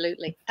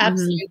 Absolutely.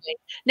 Absolutely.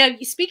 Now,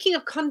 speaking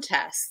of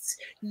contests,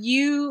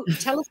 you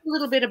tell us a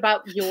little bit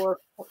about your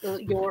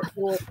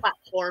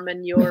platform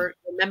and your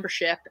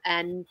membership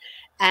and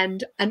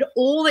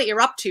all that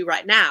you're up to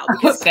right now.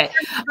 Okay.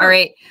 All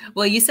right.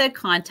 Well, you said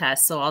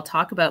contest, so I'll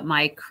talk about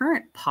my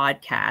current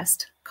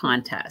podcast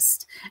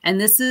contest. And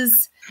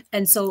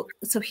so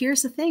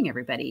here's the thing,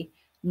 everybody.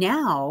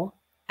 Now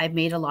I've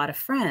made a lot of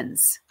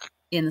friends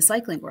in the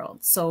cycling world.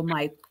 So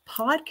my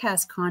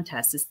podcast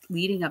contest is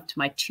leading up to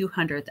my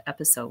 200th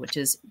episode, which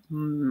is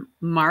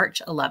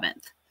March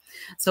 11th.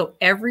 So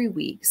every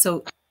week.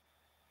 So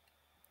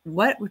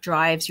what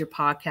drives your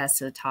podcast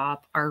to the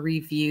top are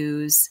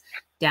reviews,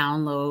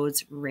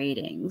 downloads,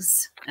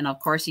 ratings. And of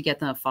course you get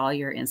them to follow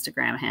your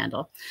Instagram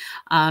handle.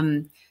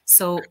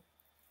 So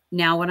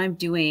now what I'm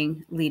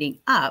doing leading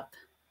up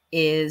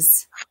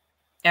is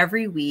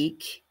every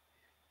week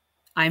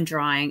I'm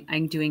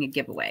doing a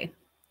giveaway.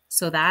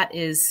 So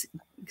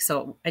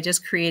I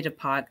just created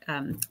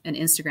an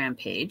Instagram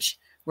page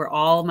where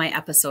all my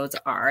episodes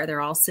are. They're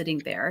all sitting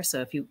there.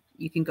 So if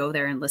you can go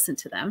there and listen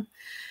to them.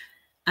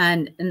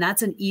 And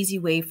that's an easy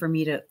way for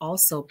me to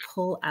also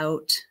pull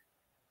out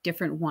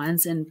different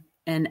ones and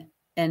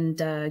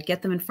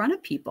get them in front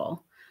of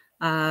people,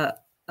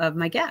 of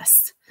my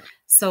guests.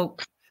 So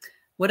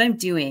what I'm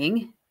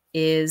doing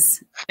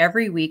is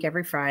every week,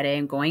 every Friday,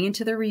 I'm going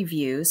into the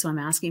review. So I'm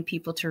asking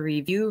people to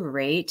review,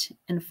 rate,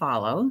 and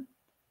follow.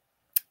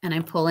 And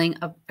I'm pulling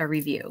a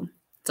review.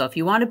 So if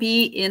you want to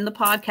be in the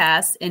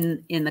podcast,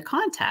 in the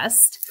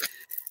contest,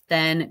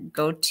 then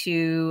go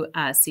to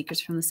Secrets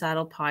from the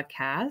Saddle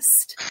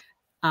podcast.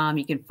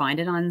 You can find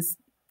it on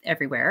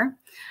everywhere.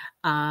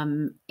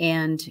 And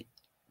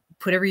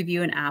put a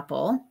review in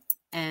Apple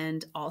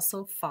and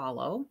also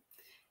follow.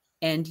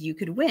 And you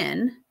could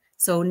win.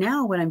 So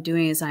now what I'm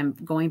doing is I'm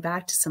going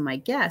back to some of my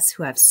guests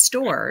who have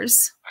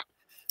stores.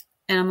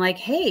 And I'm like,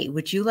 hey,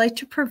 would you like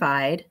to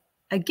provide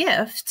a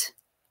gift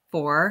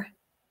for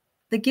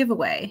the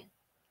giveaway?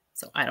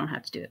 So I don't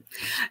have to do it.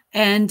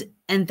 And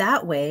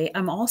that way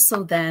I'm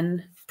also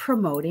then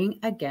promoting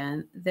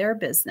again their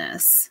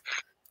business,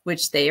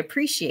 which they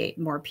appreciate.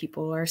 More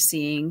people are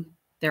seeing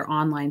their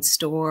online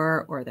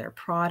store or their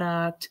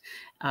product.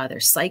 They're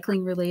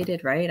cycling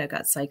related, right? I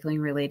got cycling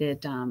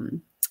related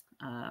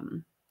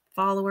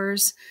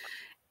followers.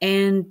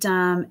 And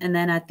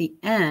then at the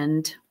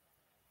end,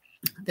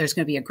 there's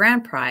going to be a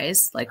grand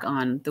prize, like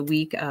on the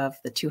week of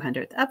the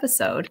 200th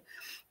episode,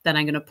 that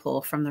I'm going to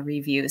pull from the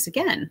reviews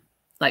again.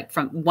 Like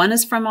one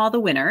is from all the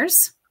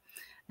winners,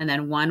 and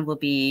then one will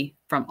be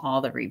from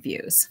all the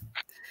reviews.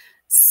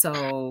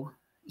 So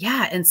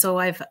yeah, and so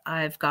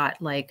I've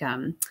got like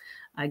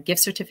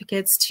gift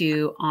certificates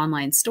to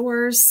online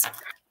stores,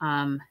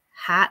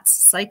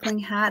 hats, cycling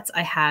hats.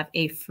 I have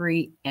a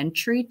free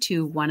entry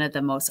to one of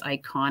the most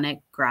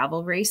iconic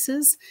gravel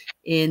races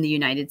in the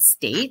United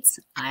States.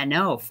 I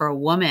know, for a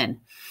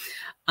woman.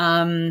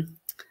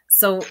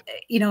 So,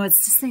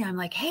 it's this thing. I'm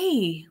like,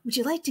 hey, would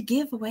you like to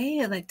give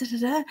away? Like, da, da,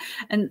 da.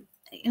 And,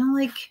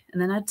 and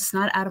then it's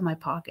not out of my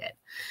pocket.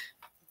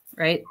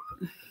 Right.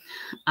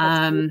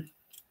 And,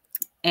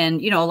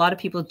 a lot of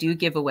people do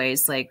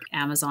giveaways like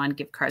Amazon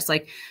gift cards.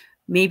 Like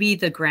maybe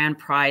the grand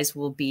prize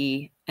will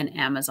be an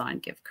Amazon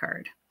gift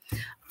card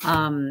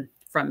from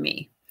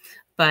me.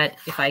 But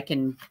if I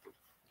can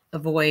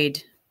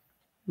avoid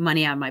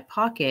money out of my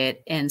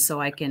pocket and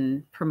so I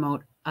can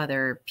promote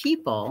other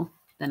people,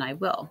 then I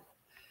will.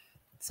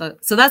 So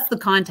that's the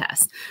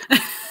contest,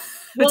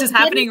 which is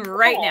happening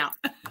right now.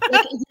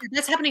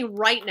 That's happening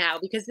right now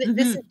because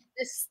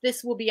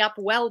this will be up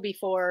well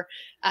before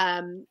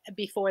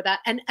that.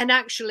 And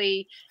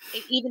actually,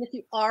 even if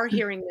you are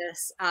hearing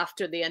this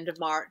after the end of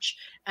March,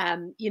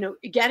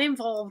 get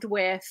involved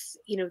with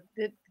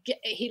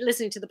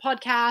listening to the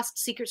podcast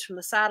Secrets from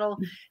the Saddle.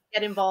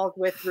 Get involved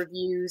with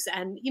reviews,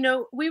 and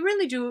we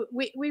really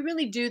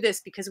do this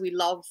because we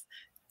love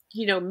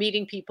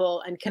meeting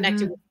people and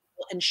connecting with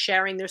people and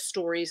sharing their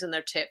stories and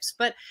their tips.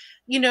 But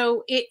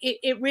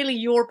it really,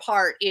 your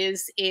part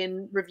is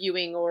in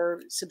reviewing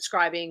or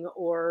subscribing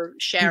or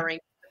sharing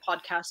the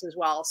podcast as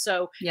well.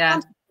 So yeah,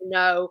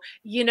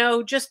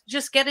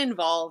 just get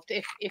involved.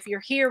 If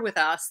you're here with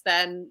us,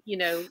 then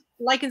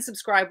like and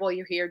subscribe while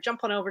you're here.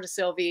 Jump on over to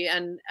Sylvie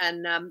and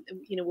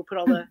we'll put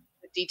all the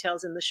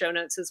details in the show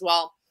notes as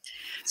well.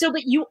 So,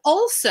 but you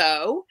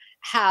also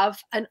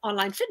have an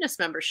online fitness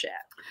membership.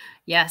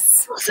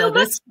 Yes. So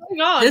this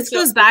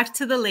goes back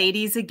to the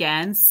ladies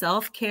again,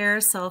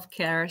 self-care.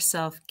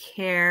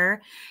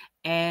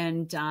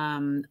 And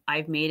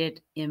I've made it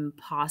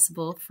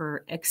impossible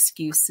for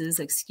excuses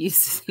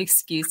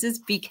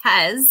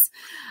because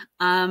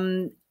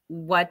and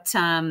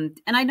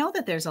I know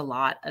that there's a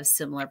lot of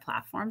similar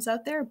platforms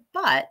out there,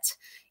 but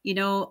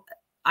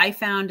I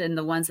found in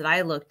the ones that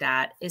I looked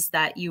at is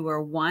that you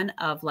are one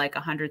of like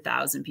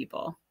 100,000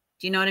 people.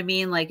 Do you know what I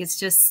mean? Like it's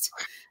just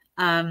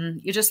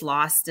you're just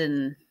lost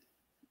in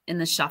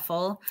the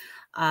shuffle.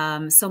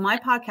 So my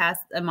podcast,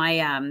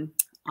 my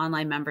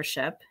online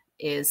membership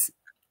is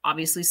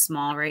obviously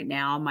small right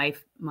now. My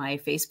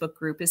Facebook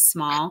group is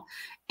small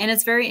and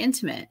it's very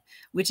intimate,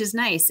 which is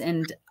nice.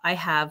 And I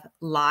have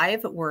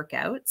live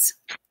workouts.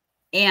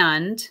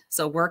 And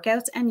so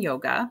workouts and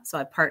yoga. So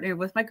I partnered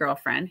with my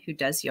girlfriend who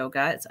does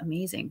yoga. It's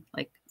amazing.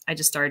 Like I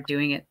just started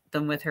doing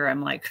them with her.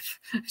 I'm like,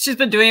 she's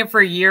been doing it for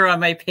a year on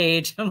my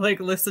page. I'm like,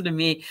 listen to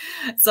me.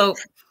 So,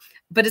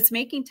 but it's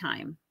making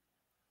time.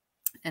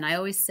 And I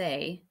always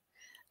say,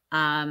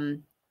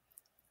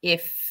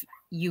 if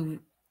you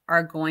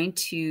are going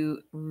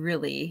to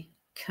really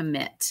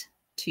commit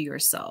to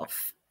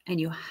yourself, and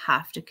you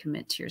have to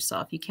commit to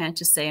yourself, you can't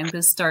just say, I'm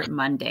going to start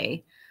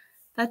Monday.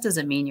 That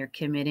doesn't mean you're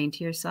committing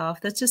to yourself.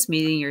 That's just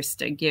meaning you're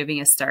giving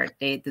a start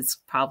date that's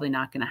probably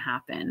not going to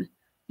happen.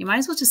 You might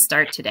as well just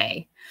start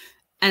today.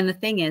 And the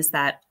thing is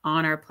that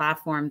on our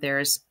platform,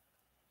 there's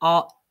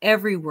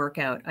every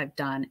workout I've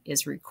done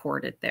is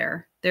recorded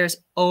there. There's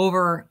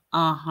over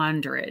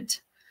 100.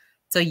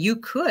 So you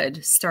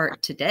could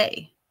start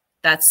today.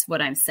 That's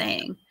what I'm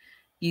saying.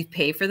 You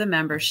pay for the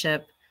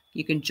membership.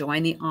 You can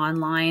join the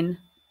online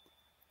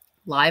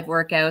live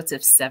workouts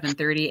if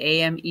 7:30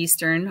 a.m.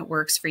 Eastern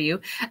works for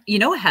you.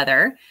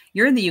 Heather,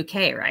 you're in the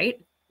UK, right?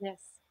 Yes.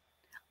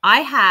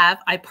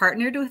 I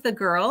partnered with a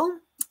girl.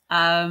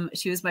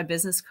 She was my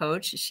business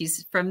coach.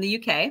 She's from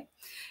the UK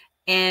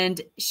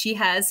and she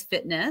has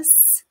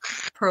fitness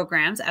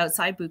programs,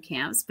 outside boot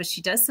camps, but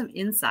she does some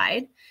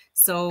inside.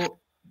 So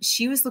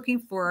she was looking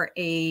for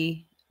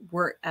a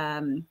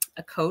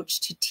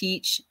coach to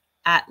teach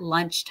at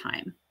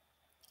lunchtime,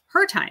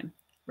 her time,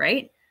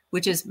 right?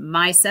 Which is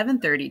my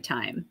 7:30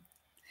 time.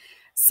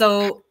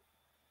 So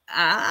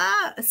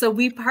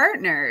we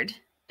partnered.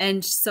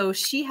 And so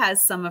she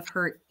has some of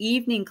her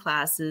evening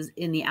classes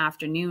in the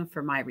afternoon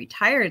for my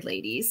retired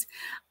ladies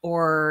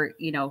or,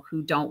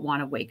 who don't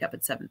want to wake up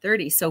at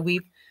 7:30. So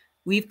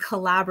we've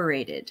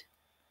collaborated,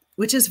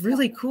 which is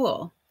really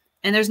cool.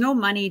 And there's no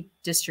money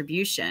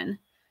distribution.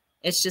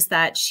 It's just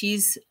that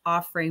she's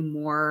offering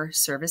more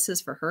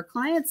services for her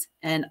clients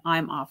and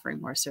I'm offering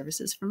more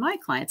services for my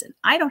clients and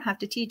I don't have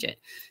to teach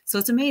it. So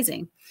it's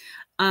amazing.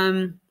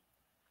 In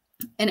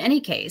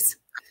any case,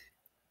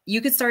 you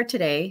could start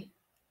today,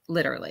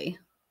 literally,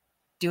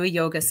 do a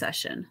yoga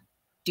session,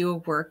 do a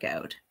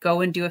workout,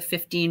 go and do a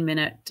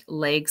 15-minute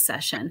leg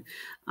session.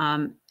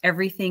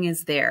 Everything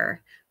is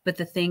there. But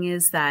the thing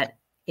is that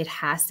it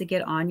has to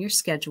get on your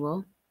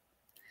schedule.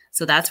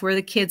 So that's where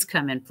the kids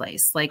come in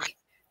place. Like,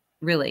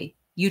 really,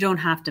 You don't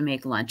have to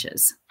make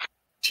lunches.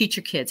 Teach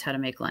your kids how to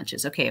make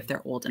lunches. Okay, if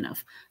they're old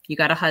enough. You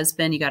got a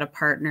husband, you got a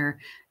partner.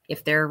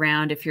 If they're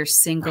around, if you're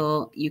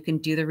single, you can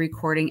do the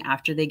recording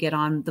after they get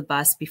on the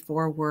bus,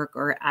 before work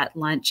or at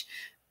lunch.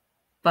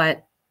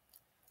 But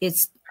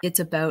it's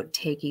about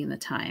taking the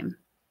time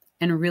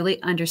and really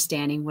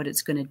understanding what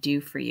it's going to do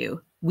for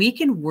you. We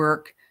can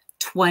work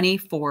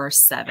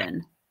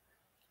 24/7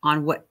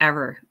 on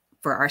whatever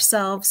for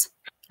ourselves.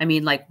 I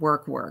mean, like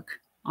work,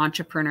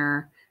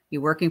 entrepreneur,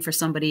 you're working for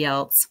somebody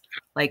else.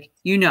 Like,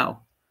 inbox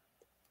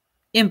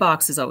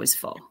is always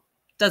full.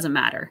 Doesn't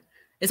matter.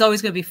 It's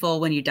always going to be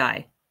full when you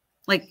die.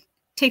 Like,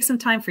 take some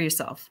time for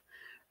yourself,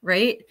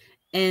 right?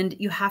 And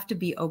you have to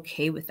be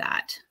okay with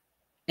that.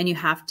 And you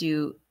have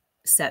to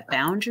set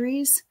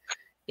boundaries.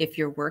 If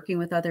you're working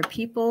with other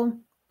people,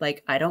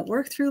 like, I don't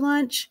work through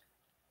lunch.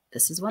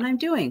 This is what I'm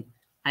doing.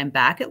 I'm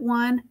back at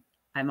 1.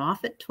 I'm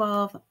off at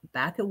 12,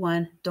 back at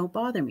 1. Don't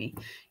bother me.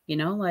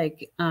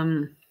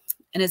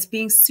 And it's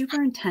being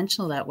super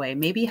intentional that way.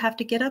 Maybe you have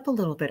to get up a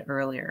little bit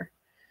earlier.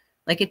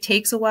 Like, it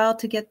takes a while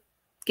to get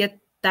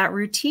that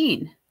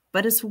routine,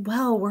 but it's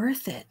well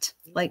worth it.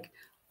 Like,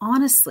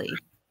 honestly,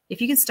 if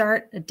you can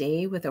start a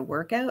day with a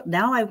workout.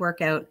 Now I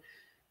work out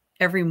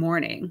every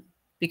morning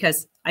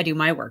because I do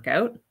my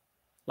workout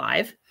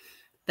live.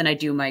 Then I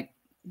do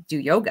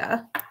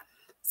yoga.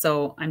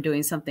 So I'm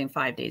doing something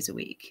 5 days a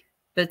week,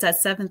 but it's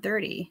at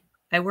 7:30.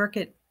 I work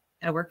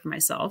for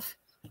myself.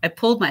 I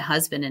pulled my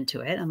husband into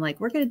it. I'm like,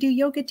 we're going to do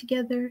yoga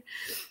together.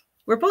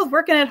 We're both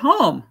working at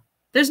home.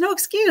 There's no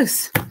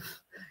excuse.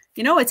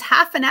 It's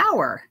half an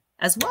hour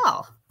as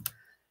well.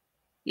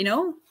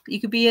 You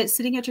could be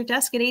sitting at your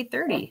desk at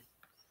 8:30.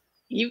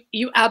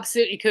 You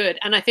absolutely could.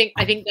 And I think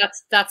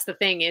that's the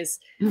thing is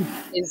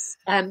it's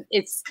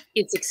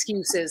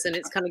excuses, and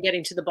it's kind of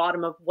getting to the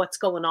bottom of what's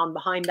going on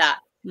behind that.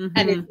 Mm-hmm.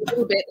 And it's a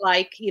little bit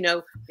like,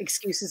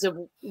 excuses of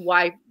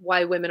why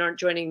women aren't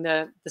joining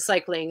the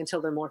cycling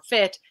until they're more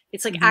fit.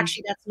 It's like,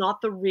 actually, that's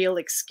not the real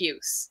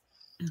excuse.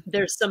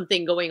 There's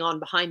something going on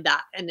behind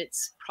that. And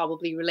it's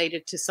probably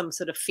related to some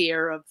sort of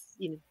fear of,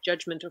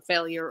 judgment or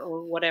failure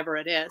or whatever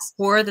it is.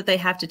 Or that they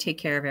have to take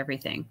care of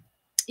everything.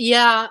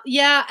 Yeah.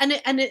 Yeah. And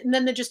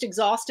then they're just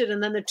exhausted,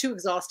 and then they're too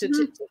exhausted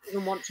to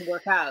even want to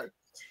work out.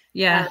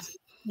 Yeah.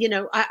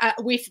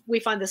 We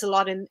find this a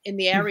lot in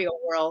the aerial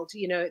world.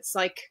 It's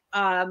like,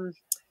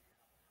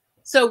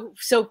 so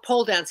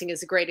pole dancing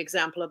is a great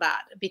example of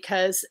that,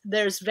 because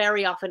there's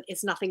very often,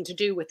 it's nothing to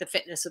do with the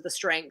fitness or the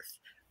strength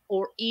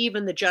or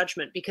even the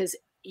judgment, because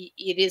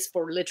it is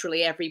for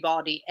literally every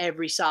body,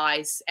 every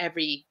size,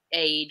 every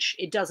age.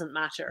 It doesn't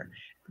matter.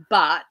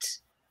 But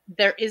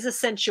there is a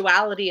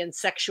sensuality and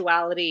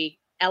sexuality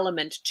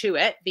element to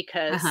it,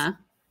 because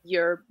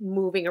you're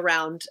moving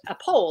around a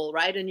pole,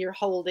 right? And you're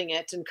holding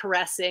it and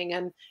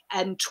caressing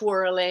and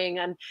twirling.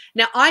 And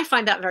now I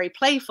find that very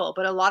playful,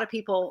 but a lot of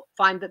people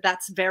find that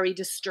that's very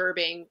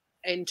disturbing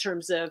in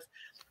terms of,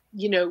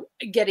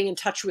 getting in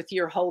touch with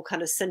your whole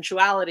kind of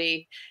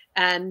sensuality.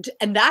 And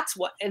that's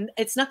and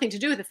it's nothing to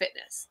do with the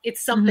fitness.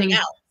 It's something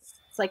else.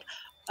 It's like,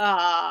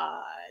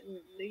 I've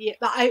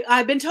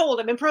been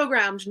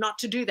programmed not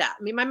to do that.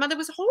 I mean, my mother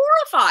was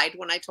horrified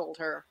when I told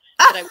her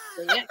that I was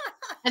doing it.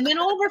 And then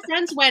all of her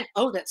friends went,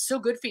 "Oh, that's so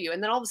good for you."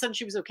 And then all of a sudden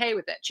she was okay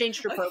with it,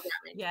 changed her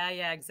programming.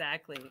 Yeah,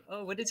 exactly.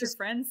 Oh, what did your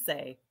friends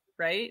say?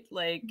 Right?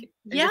 Like,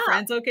 are your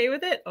friends okay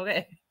with it?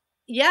 Okay.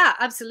 Yeah,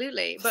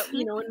 absolutely. But,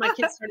 when my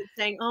kids started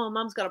saying, "Oh,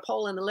 mom's got a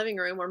pole in the living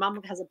room," or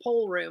 "Mom has a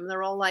pole room,"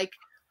 they're all like,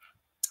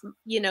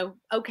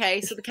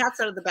 okay, so the cat's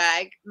out of the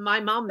bag.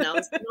 My mom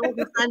knows. And all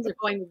her friends are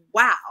going,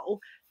 "Wow,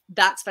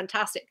 that's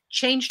fantastic."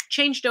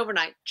 Changed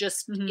overnight.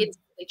 Just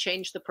instantly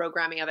changed the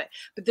programming of it.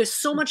 But there's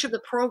so much of the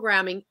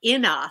programming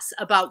in us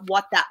about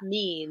what that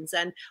means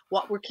and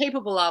what we're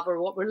capable of, or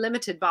what we're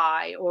limited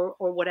by, or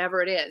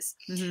whatever it is.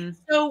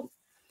 So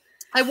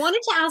I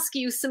wanted to ask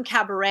you some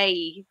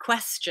cabaret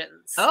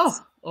questions. Oh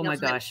my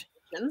gosh.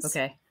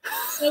 Okay.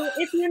 So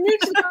if you're new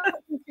to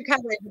the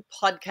Cabaret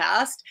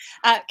podcast,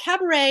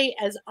 cabaret,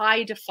 as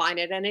I define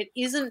it, and it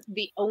isn't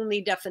the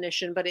only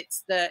definition, but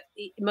it's the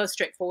most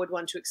straightforward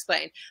one to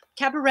explain.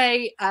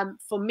 Cabaret,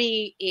 for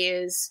me,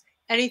 is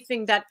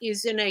anything that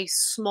is in a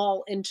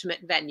small,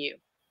 intimate venue.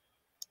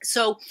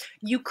 So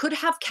you could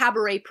have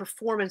cabaret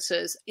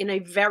performances in a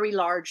very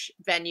large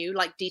venue,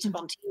 like Dita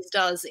Von Teese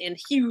does in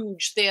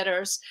huge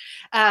theaters.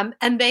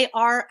 And they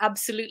are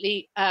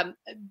absolutely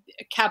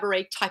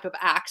cabaret type of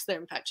acts.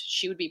 In fact,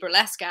 she would be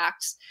burlesque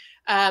acts.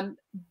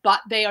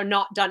 But they are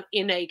not done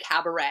in a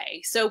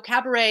cabaret. So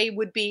cabaret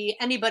would be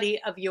anybody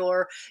of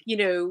your,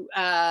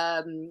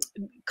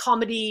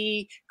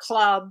 comedy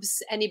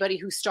clubs, anybody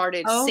who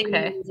started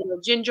singing,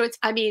 gin joints.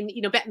 I mean,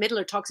 Bette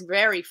Midler talks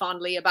very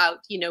fondly about,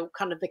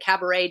 kind of the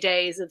cabaret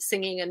days of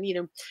singing and,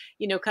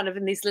 kind of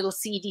in these little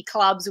seedy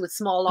clubs with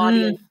small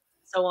audience and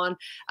so on.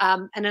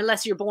 And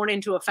unless you're born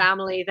into a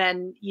family,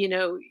 then,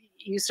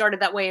 you started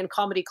that way in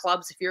comedy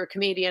clubs if you're a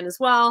comedian as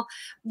well.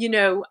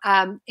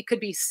 It could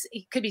be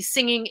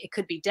singing, it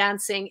could be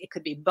dancing, it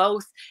could be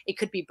both, it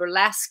could be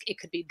burlesque, it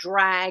could be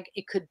drag,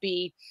 it could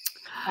be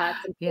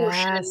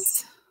contortion.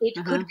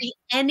 It could be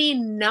any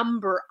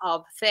number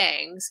of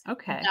things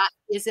Okay. that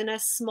is in a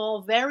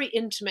small, very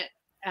intimate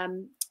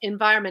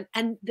environment.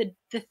 And the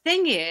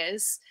thing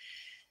is,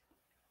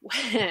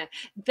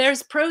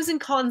 there's pros and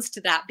cons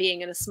to that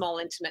being in a small,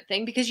 intimate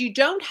thing, because you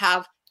don't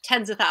have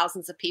tens of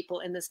thousands of people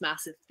in this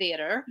massive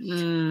theater,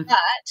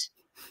 but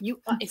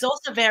it's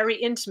also very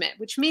intimate,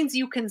 which means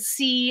you can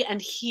see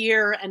and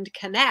hear and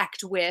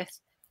connect with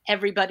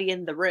everybody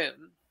in the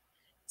room.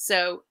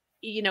 So,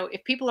 you know,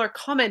 if people are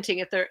commenting,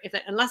 if they're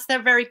unless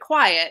they're very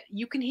quiet,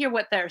 you can hear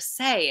what they're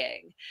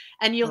saying,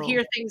 and you'll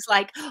hear things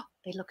like, "Oh,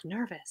 they look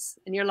nervous,"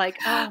 and you're like,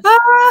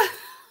 "Oh,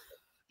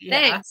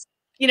 thanks."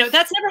 You know,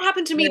 that's never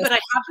happened to me, but I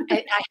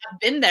have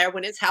been there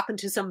when it's happened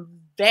to some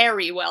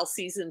very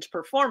well-seasoned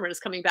performers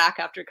coming back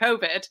after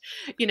COVID,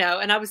 you know,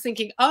 and I was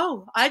thinking,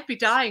 oh, I'd be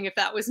dying if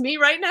that was me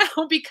right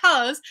now,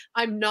 because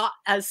I'm not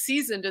as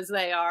seasoned as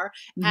they are.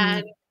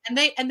 And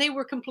they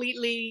were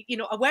completely, you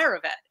know, aware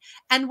of it.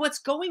 And what's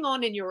going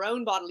on in your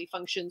own bodily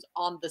functions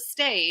on the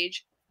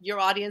stage, your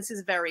audience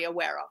is very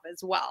aware of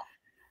as well.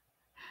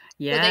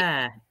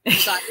 Yeah.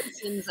 So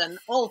and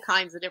all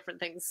kinds of different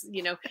things,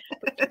 you know,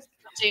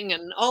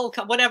 and all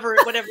whatever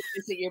it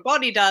is that your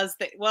body does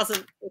that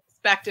wasn't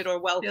expected or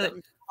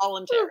welcome,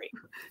 voluntary.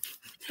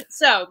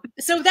 So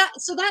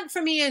that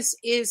for me is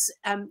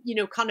you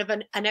know, kind of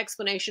an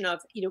explanation of,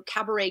 you know,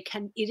 cabaret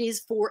it is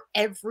for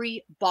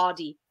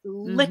everybody,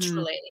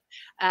 literally.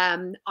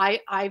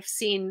 I've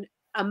seen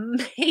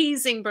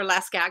amazing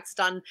burlesque acts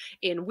done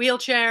in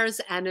wheelchairs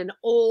and in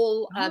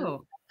all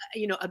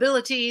you know,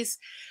 abilities.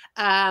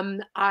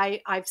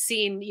 I've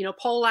seen, you know,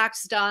 pole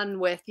acts done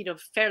with, you know,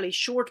 fairly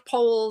short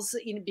poles,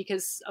 you know,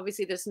 because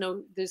obviously there's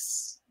no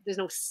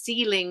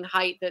ceiling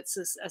height that's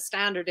a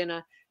standard in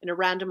a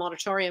random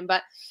auditorium.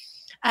 But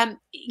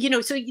you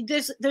know, so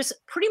there's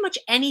pretty much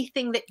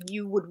anything that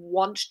you would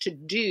want to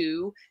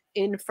do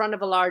in front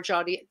of a large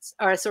audience,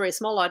 or sorry, a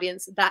small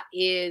audience, that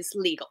is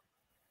legal.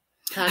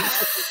 So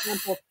for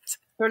example,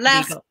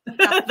 burlesque,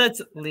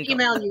 that's legal.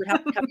 Female, you would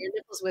have to cover your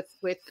nipples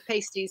with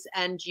pasties,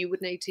 and you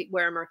would need to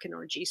wear a merkin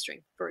or a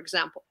G-string, for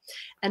example.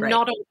 And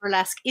not all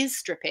burlesque is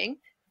stripping,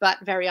 but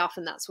very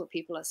often that's what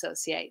people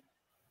associate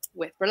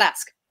with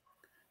burlesque.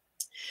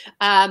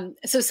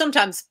 So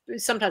sometimes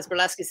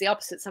burlesque is the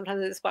opposite.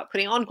 Sometimes it's about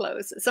putting on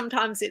clothes.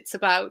 Sometimes it's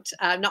about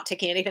not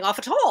taking anything off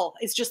at all.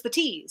 It's just the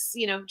tease,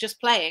 you know, just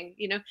playing.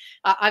 You know,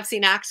 I've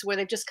seen acts where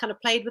they've just kind of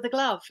played with a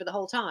glove for the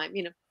whole time.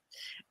 You know,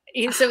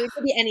 so it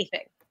could be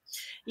anything.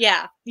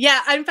 Yeah.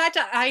 In fact,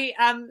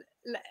 I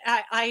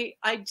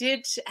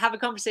did have a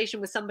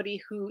conversation with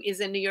somebody who is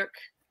a New York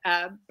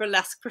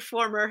burlesque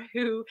performer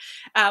who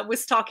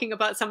was talking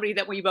about somebody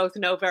that we both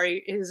know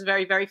is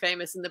very, very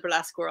famous in the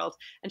burlesque world.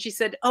 And she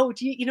said, "Oh,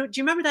 do you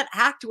remember that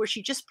act where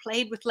she just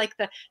played with like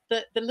the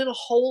little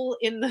hole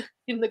in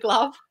the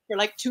glove for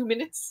like 2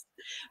 minutes?"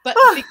 But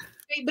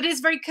it's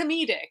very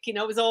comedic, you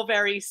know, it was all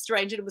very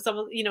strange. And it was,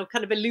 you know,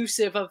 kind of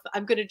elusive of,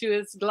 I'm going to do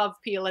this glove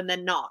peel and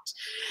then not.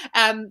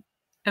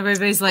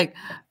 Everybody's like,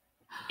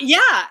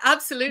 yeah,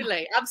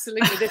 absolutely.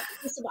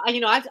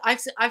 You know,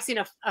 I've seen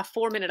a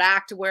 4-minute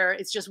act where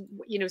it's just,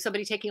 you know,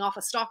 somebody taking off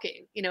a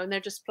stocking, you know, and they're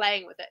just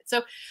playing with it.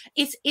 So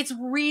it's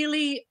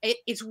really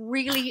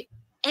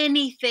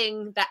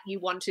anything that you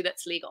want to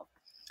that's legal.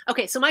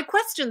 Okay, so my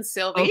question,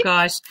 Sylvie. Oh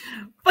gosh,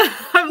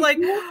 I'm like,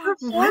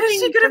 what is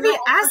she going to be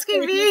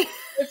asking me?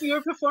 If you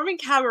were performing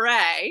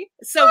cabaret,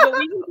 but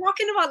we've been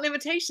talking about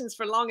limitations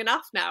for long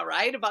enough now,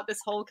 right? About this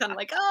whole kind of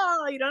like,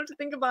 oh, you don't have to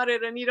think about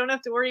it and you don't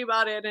have to worry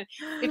about it. And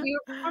if you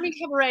were performing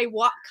cabaret,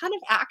 what kind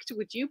of act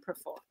would you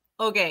perform?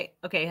 Okay,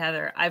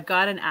 Heather, I've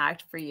got an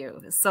act for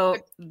you. So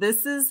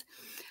this is,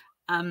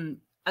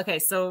 okay,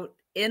 so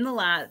in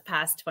the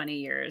past 20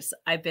 years,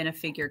 I've been a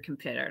figure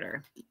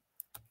competitor.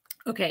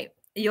 Okay,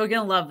 you're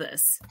going to love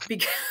this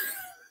because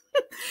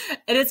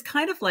and it's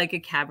kind of like a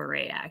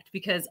cabaret act,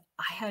 because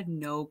I had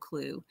no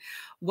clue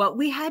what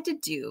we had to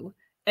do.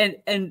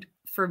 And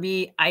for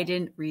me, I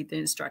didn't read the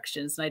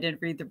instructions and I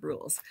didn't read the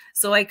rules.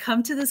 So I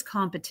come to this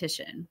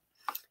competition,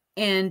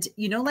 and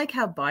you know, like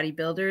how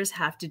bodybuilders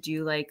have to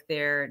do like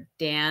their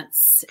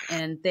dance,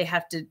 and they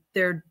have to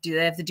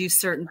do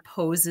certain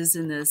poses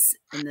in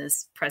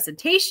this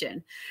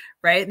presentation,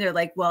 right? And they're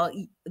like, well,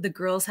 the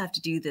girls have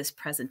to do this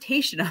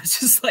presentation. I was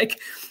just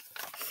like,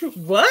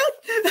 what?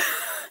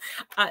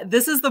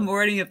 This is the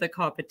morning of the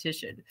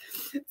competition.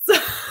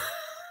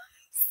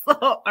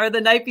 Or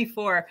the night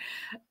before.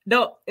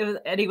 No, it was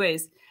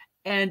anyways.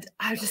 And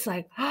I was just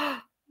like, oh,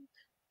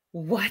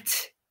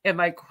 what am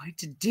I going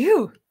to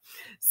do?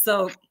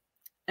 So,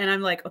 and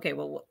I'm like, okay,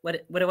 well,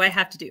 what do I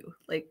have to do?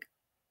 Like,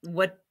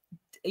 what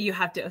you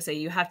have to say,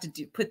 you have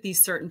to put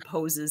these certain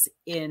poses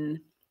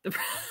in the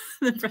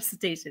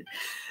presentation.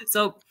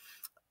 So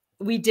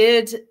we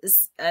did.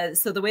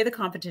 So the way the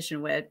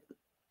competition went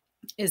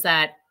is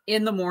that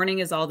in the morning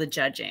is all the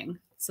judging.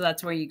 So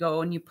that's where you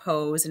go and you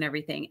pose and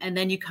everything. And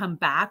then you come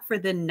back for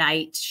the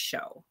night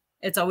show.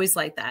 It's always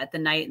like that, the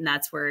night. And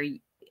that's where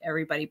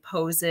everybody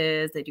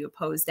poses, they do a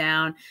pose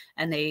down,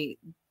 and they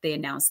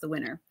announce the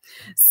winner.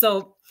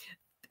 So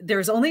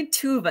there's only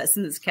 2 of us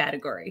in this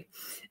category.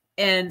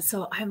 And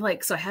so I'm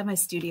like, so I have my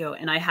studio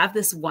and I have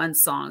this one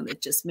song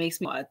that just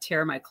makes me want to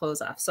tear my clothes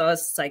off. So I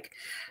was like,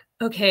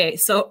 okay,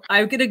 so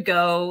I'm going to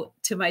go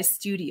to my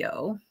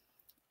studio.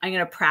 I'm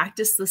going to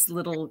practice this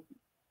little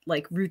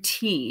like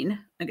routine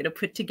I'm going to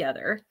put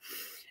together.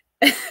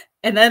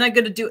 And then I'm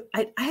going to do,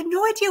 I had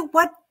no idea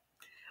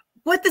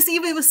what this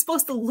evening was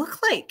supposed to look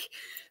like.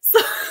 So,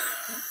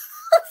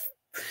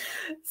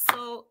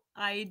 so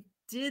I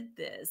did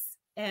this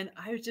and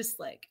I was just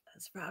like,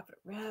 let's wrap it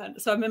around.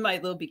 So I'm in my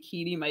little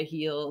bikini, my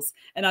heels,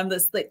 and I'm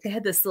this, like, they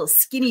had this little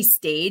skinny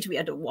stage we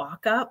had to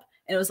walk up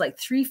and it was like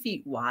 3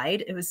 feet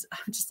wide. I'm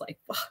just like,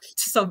 oh,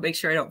 just to make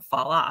sure I don't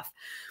fall off.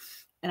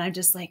 And I'm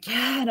just like,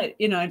 yeah.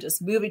 And I'm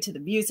just moving to the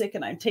music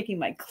and I'm taking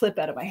my clip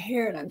out of my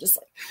hair and I'm just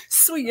like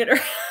swinging her.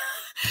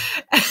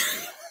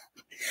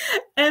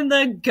 And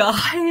the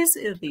guys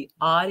in the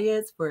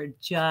audience were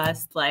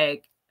just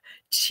like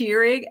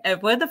cheering.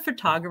 And one of the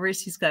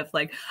photographers, he's kind of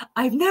like,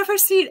 I've never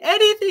seen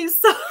anything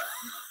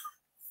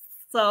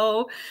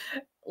so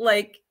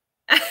like,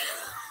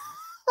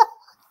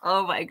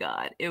 oh my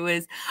God.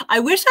 I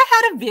wish I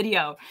had a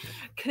video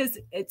because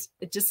it's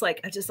just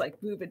like, I just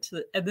like move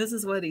into and this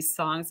is one of these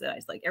songs that I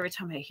was like, every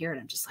time I hear it,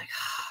 I'm just like,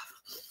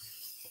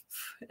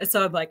 and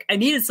so I'm like, I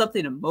needed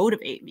something to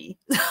motivate me.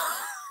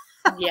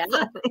 Yeah.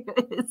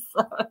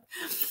 So,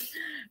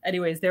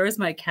 anyways, there was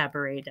my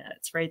cabaret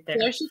dance right there.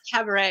 There's your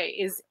cabaret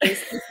is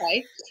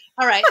okay.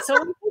 All right. So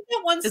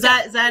does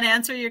that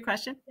answer your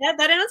question? Yeah,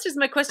 that answers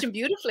my question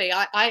beautifully.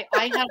 I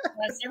have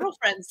several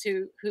friends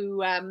who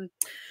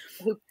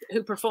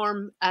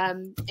perform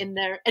in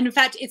there. And in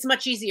fact, it's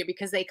much easier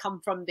because they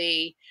come from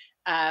the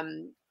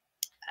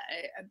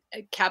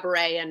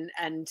cabaret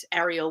and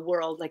aerial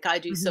world like I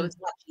do. Mm-hmm. So it's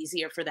much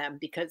easier for them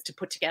because to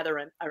put together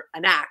an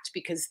act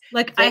because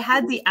like I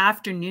had the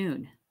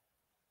afternoon.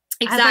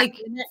 Exactly. I had like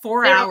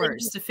 4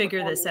 hours to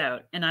figure this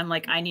out. And I'm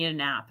like, I need a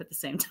nap at the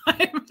same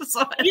time.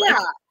 So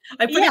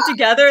I put it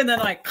together and then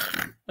like,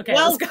 okay.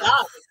 Well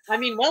done. I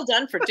mean, well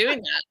done for doing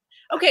that.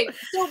 Okay,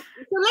 so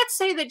let's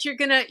say that you're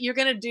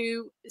gonna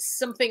do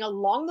something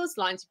along those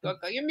lines.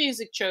 You've got your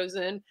music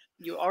chosen.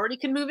 You already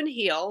can move in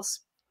heels.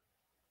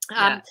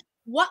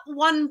 What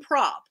one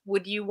prop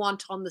would you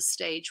want on the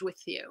stage with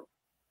you?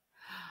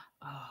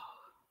 Oh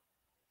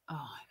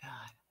my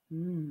God.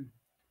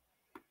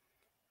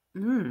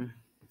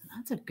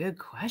 That's a good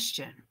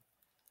question.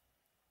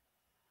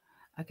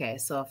 Okay,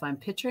 so if I'm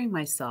picturing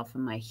myself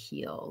in my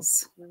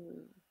heels,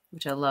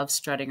 which I love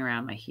strutting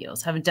around my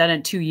heels, haven't done it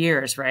in 2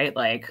 years, right?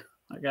 Like, oh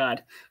my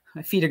God,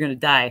 my feet are going to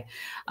die.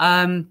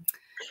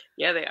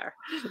 Yeah, they are.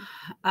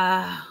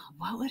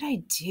 What would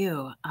I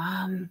do?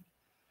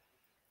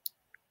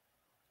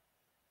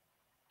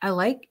 I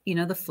like,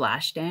 the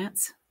flash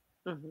dance,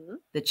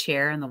 the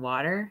chair in the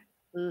water,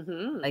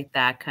 like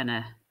that kind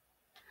of,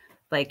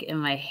 like in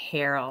my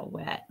hair all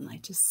wet and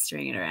like just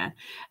stringing it around.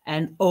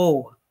 And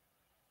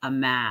a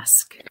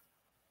mask.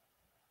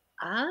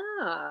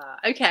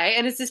 Okay.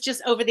 And is this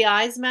just over the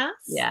eyes mask?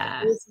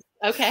 Yeah.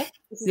 Okay.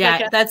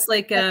 Yeah, that's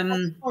like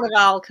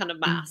Carnival kind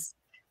of mask.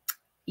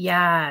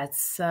 Yeah,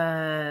 it's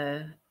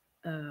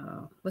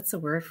what's the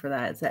word for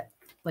that? Is that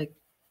like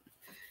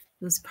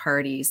those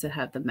parties that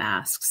have the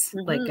masks,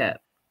 like a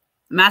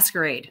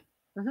masquerade?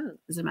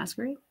 Is it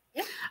masquerade?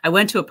 Yeah. I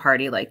went to a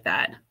party like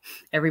that.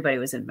 Everybody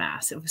was in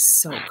masks. It was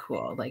so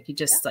cool. Like you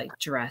just like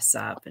dress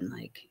up and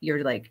like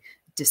you're like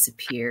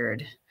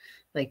disappeared.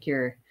 Like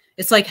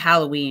it's like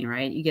Halloween,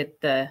 right? You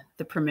get the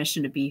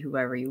permission to be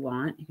whoever you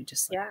want. You can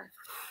just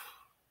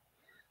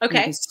Okay.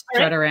 You can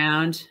strut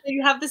around. So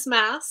you have this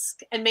mask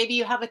and maybe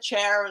you have a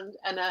chair and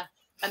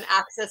an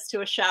access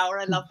to a shower.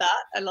 I love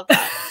that.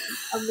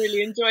 I'm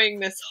really enjoying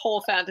this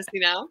whole fantasy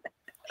now.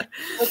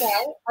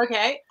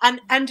 Okay.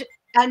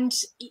 And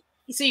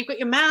so you've got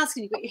your mask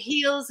and you've got your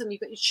heels and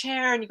you've got your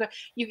chair and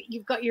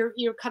you've got your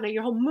kind of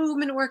your whole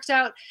movement worked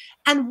out.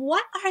 And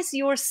what is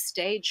your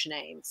stage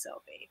name,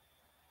 Sylvie?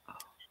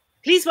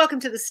 Please welcome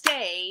to the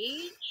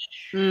stage.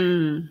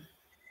 Oh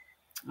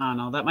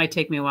no, that might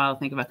take me a while to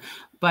think about.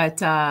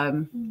 But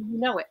you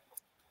know it.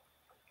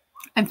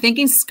 I'm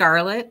thinking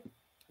Scarlet.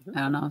 I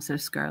don't know if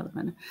there's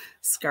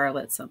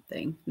Scarlet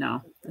something.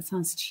 No, that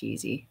sounds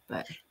cheesy,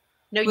 but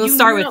no, we'll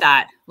start with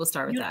that. We'll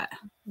start with that.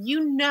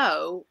 You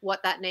know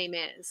what that name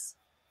is.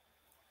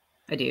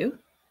 I do.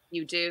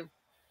 You do.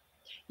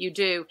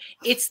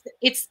 It's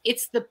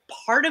the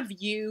part of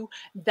you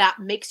that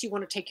makes you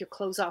want to take your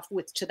clothes off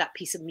to that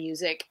piece of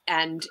music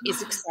and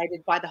is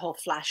excited by the whole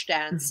flash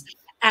dance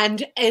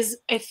and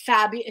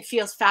it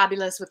feels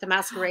fabulous with the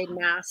masquerade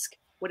mask.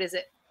 What is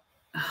it?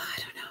 I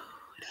don't know.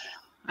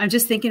 I'm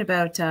just thinking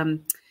about, how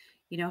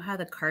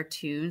the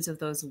cartoons of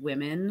those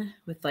women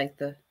with like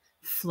the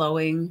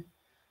flowing,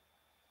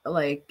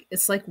 like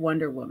it's like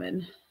Wonder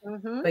Woman,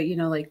 but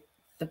like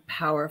the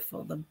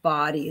powerful, the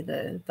body,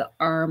 the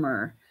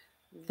armor,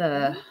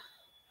 I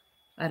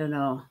don't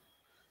know.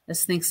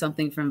 Let's think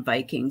something from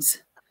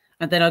Vikings,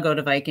 and then I'll go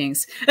to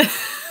Vikings.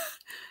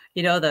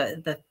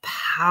 The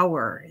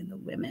power in the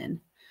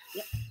women.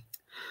 Yep. I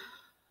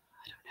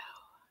don't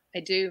know. I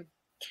do.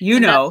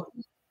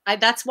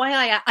 That's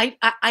why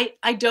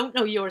I don't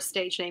know your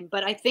stage name,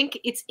 but I think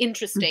it's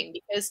interesting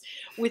because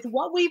with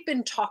what we've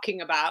been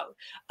talking about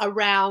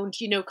around,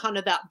 kind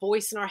of that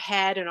voice in our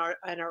head and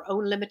our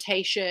own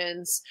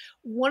limitations,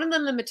 one of the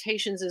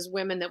limitations as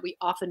women that we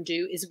often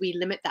do is we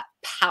limit that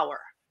power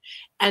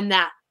and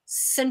that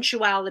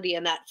sensuality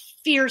and that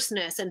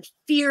fierceness and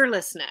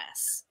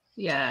fearlessness.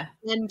 Yeah.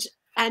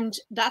 And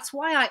that's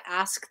why I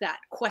ask that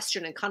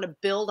question and kind of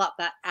build up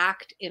that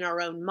act in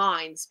our own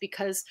minds,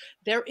 because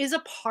there is a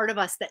part of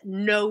us that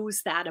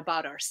knows that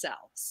about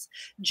ourselves.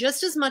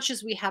 Just as much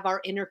as we have our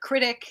inner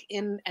critic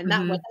and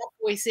that what that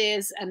voice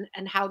is and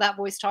how that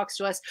voice talks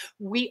to us,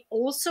 we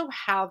also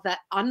have that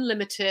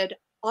unlimited,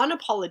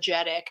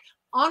 unapologetic,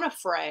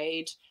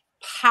 unafraid,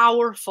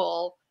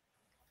 powerful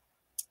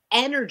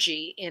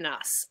energy in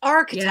us.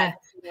 Archetype, Yeah.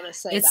 if you want to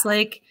say It's that.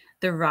 like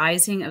the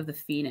rising of the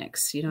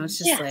phoenix, it's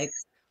just like,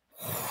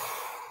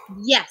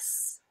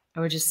 yes.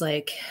 or just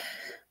like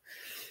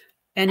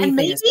And anything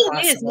maybe is it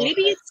is. possible.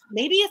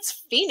 Maybe it's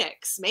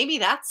Phoenix. Maybe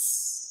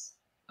that's.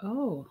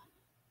 Oh,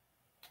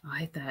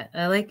 I like that.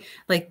 I like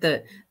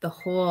the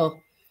whole,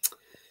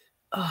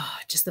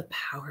 just the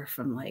power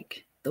from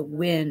like the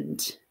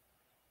wind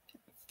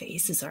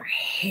faces our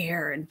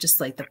hair, and just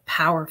like the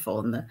powerful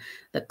and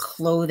the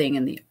clothing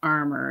and the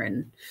armor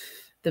and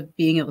the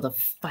being able to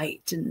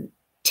fight and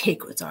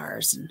take what's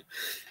ours. And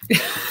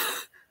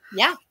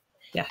Yeah.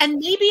 And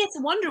maybe it's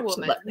Wonder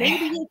Woman. But-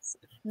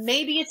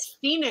 Maybe it's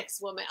Phoenix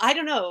Woman. I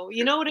don't know.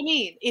 You know what I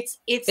mean? It's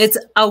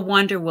a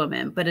Wonder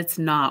Woman, but it's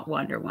not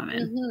Wonder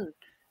Woman.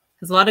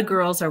 Because a lot of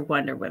girls are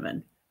Wonder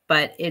Women,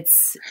 but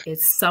it's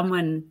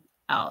someone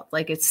else.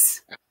 Like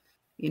it's,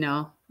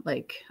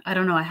 like, I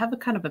don't know. I have a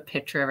kind of a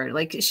picture of her.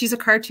 Like she's a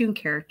cartoon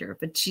character,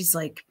 but she's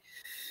like,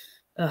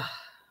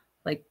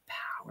 like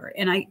power.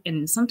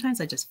 And sometimes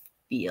I just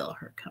feel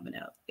her coming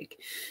out. Like,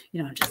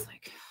 I'm just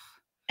like,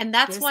 and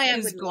that's this why I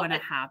is would going to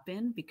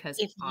happen because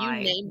if you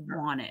name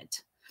her. want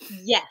it.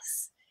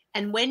 Yes.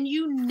 And when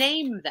you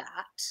name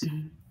that,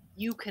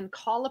 you can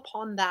call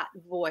upon that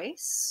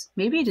voice.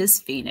 Maybe it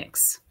is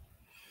Phoenix.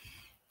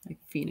 Like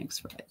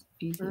Phoenix, right?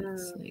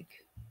 Phoenix, like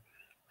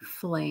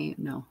flame.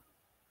 No.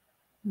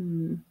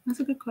 That's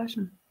a good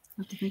question.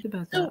 I have to think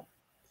about that.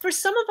 For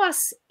some of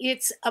us,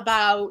 it's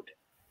about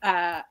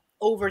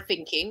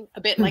overthinking,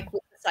 a bit like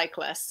with the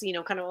cyclists,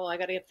 kind of, I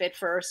got to get fit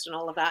first and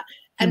all of that.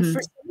 And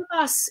for some of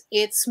us,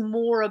 it's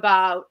more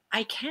about,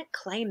 I can't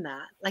claim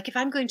that. Like if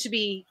I'm going to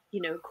be,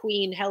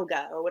 Queen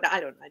Helga or what, I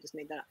don't know, I just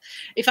made that up.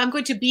 If I'm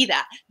going to be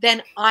that,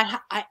 then I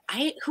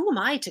who am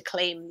I to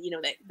claim,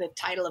 the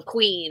title of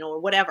queen or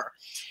whatever?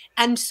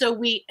 And so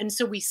we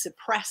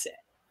suppress it.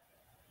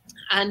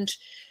 And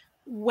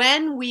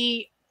when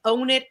we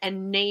own it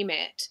and name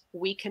it,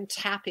 we can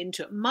tap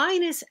into it.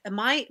 Mine is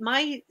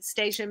my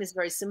stage name is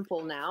very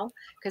simple now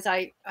because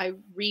I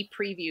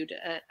re-previewed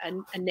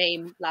a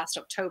name last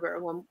October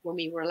when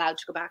we were allowed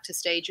to go back to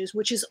stages,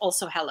 which is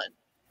also Helen.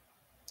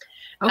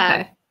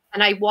 Okay.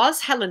 And I was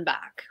Helen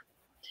back.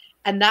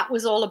 And that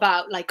was all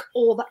about like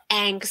all the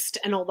angst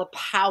and all the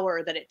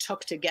power that it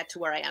took to get to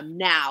where I am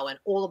now and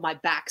all of my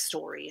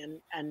backstory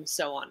and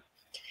so on.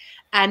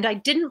 And I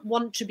didn't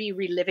want to be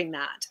reliving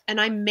that.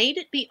 And I made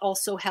it be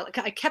also Helen.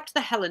 I kept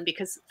the Helen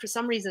because for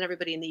some reason,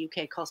 everybody in the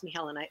UK calls me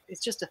Helen.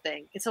 It's just a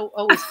thing. It's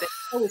always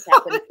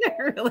happened.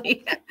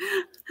 Really?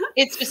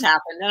 It's just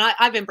happened. And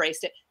I've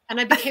embraced it. And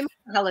I became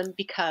Helen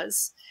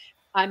because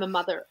I'm a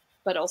mother,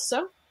 but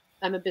also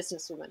I'm a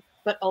businesswoman,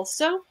 but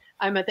also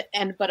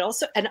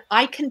and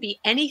I can be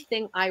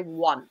anything I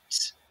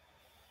want.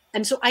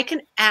 And so I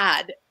can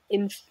add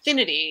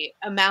infinity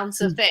amounts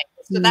of things.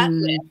 So that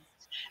list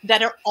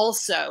that are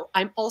also,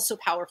 I'm also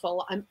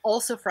powerful. I'm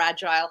also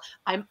fragile.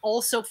 I'm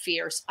also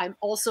fierce. I'm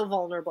also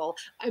vulnerable.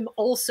 I'm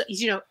also,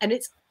 and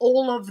it's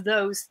all of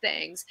those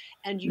things.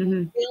 And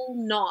you will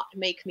not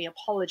make me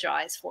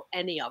apologize for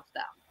any of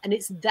them. And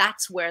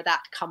that's where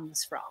that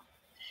comes from.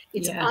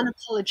 It's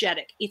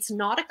unapologetic. It's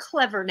not a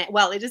clever name.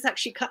 Well, it is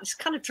actually it's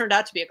kind of turned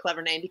out to be a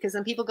clever name because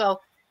then people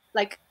go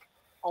like,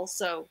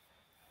 also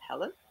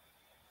Helen?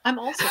 I'm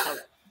also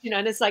Helen,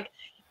 and it's like,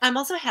 I'm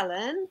also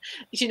Helen,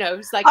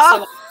 it's like,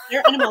 so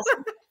and I'm also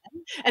Helen.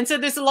 And so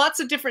there's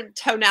lots of different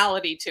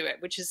tonality to it,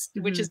 which is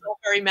all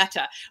very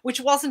meta, which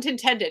wasn't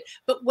intended.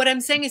 But what I'm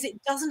saying is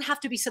it doesn't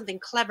have to be something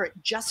clever. It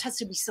just has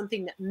to be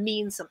something that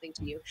means something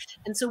to you.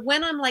 And so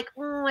when I'm like,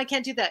 I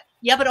can't do that.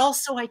 Yeah, but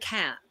also I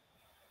can.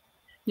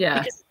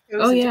 Yeah.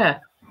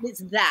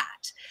 It's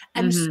that.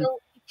 And so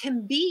it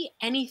can be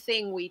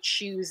anything we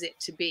choose it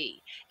to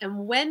be.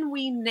 And when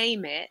we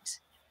name it,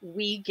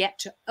 we get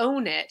to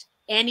own it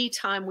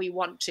anytime we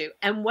want to.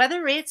 And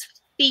whether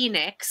it's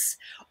Phoenix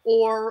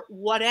or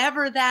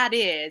whatever that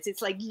is,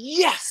 it's like,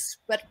 yes,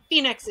 but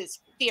Phoenix is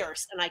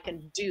fierce and I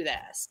can do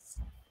this.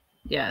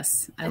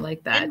 Yes, I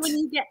like that. And when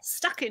you get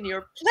stuck in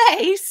your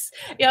place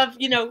of,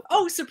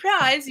 oh,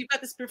 surprise, you've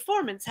got this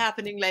performance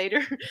happening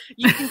later,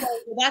 you can go,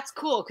 well, that's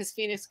cool because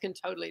Phoenix can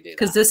totally do that.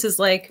 Because this is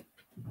like,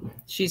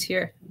 she's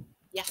here.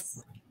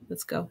 Yes.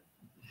 Let's go.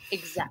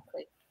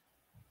 Exactly.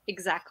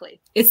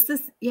 It's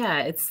this,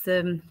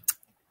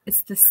 it's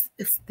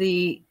it's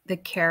the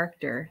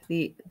character,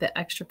 the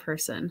extra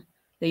person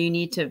that you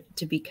need to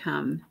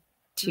become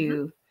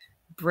to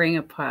bring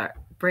about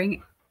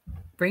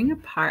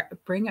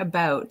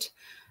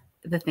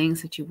the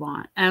things that you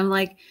want. And I'm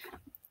like,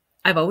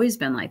 I've always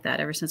been like that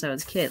ever since I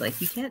was a kid.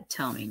 Like, you can't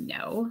tell me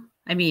no.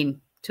 I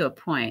mean, to a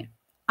point,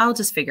 I'll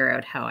just figure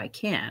out how I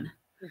can.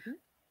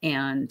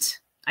 And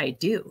I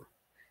do,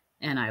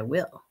 and I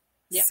will.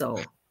 Yeah. So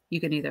you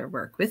can either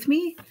work with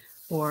me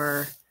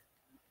or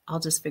I'll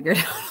just figure it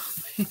out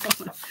on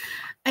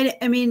my own.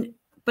 I mean,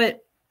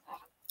 but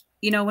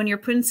you know, when you're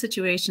put in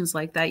situations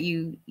like that,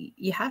 you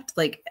have to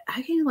like,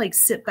 I can like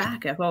sit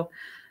back and go,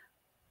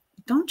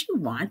 don't you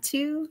want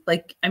to?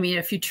 Like, I mean,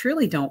 if you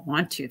truly don't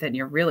want to, then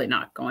you're really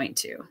not going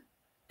to.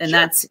 And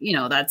that's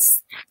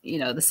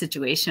the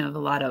situation of a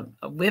lot of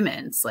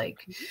women. It's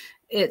like,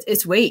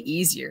 it's way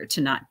easier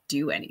to not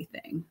do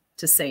anything,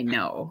 to say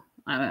no,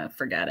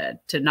 forget it,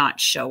 to not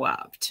show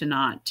up, to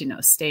not,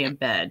 stay in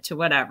bed, to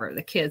whatever,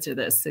 the kids or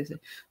this.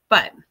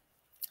 But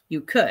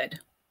you could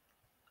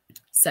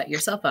set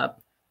yourself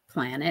up,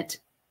 plan it,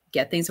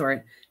 get things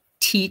or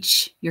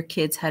teach your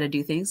kids how to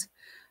do things.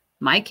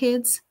 My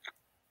kids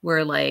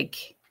were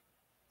like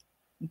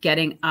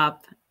getting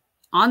up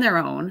on their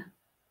own.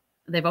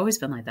 They've always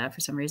been like that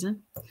for some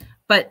reason,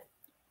 but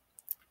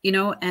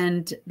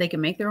and they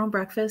can make their own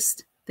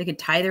breakfast. They can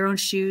tie their own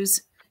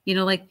shoes,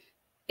 like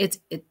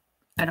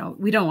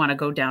we don't want to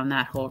go down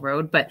that whole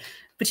road, but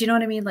you know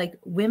what I mean? Like,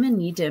 women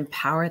need to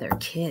empower their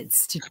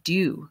kids to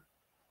do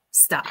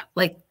stuff,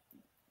 like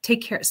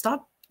take care,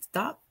 stop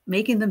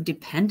making them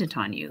dependent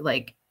on you.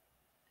 Like,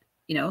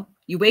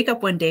 you wake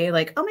up one day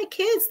like, oh, my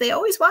kids, they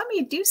always want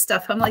me to do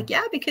stuff. I'm like,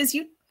 yeah, because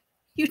you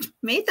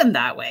made them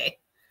that way,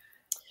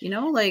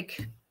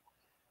 like,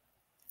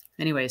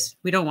 anyways,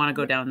 we don't want to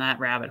go down that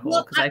rabbit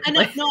hole because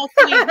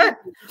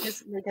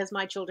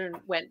my children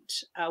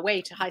went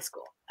away to high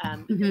school.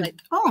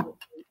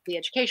 The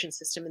education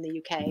system in the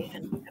UK,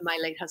 and my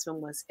late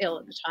husband was ill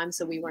at the time,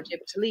 so we weren't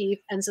able to leave.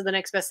 And so the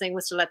next best thing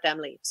was to let them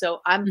leave.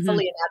 So I'm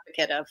fully an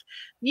advocate of,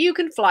 you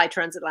can fly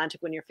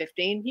transatlantic when you're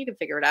 15. You can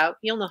figure it out.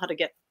 You'll know how to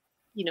get,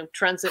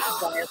 transit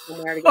via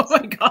somewhere to get. Oh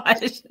my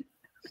gosh.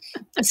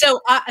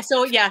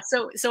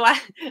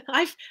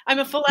 I'm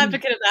a full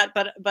advocate of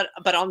that,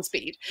 but on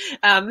speed.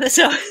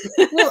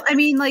 Well, I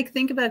mean, like,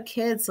 think about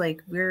kids.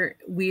 Like, we're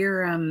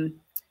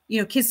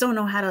kids don't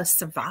know how to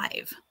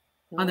survive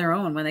on their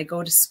own when they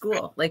go to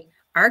school. Like,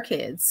 our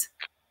kids,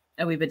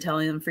 and we've been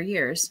telling them for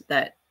years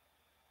that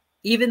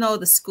even though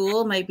the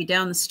school might be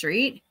down the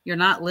street, you're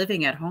not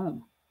living at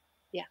home.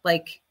 Yeah.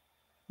 Like,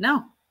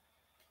 no.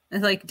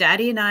 It's like,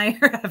 Daddy and I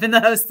are having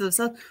the house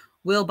themselves.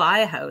 We'll buy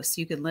a house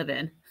you can live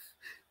in,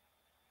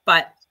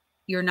 but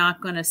you're not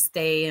going to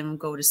stay and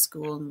go to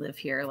school and live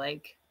here.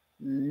 Like,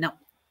 no.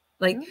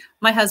 Like,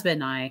 my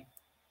husband and I,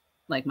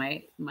 like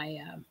my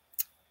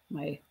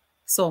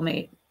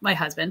soulmate, my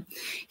husband,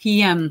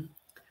 he,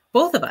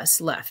 both of us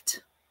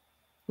left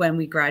when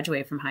we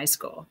graduated from high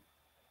school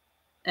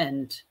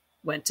and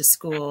went to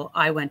school.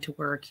 I went to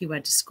work, he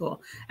went to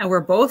school, and we're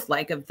both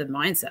like of the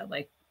mindset,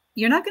 like,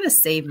 you're not going to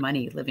save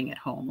money living at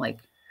home. Like,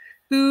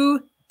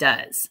 who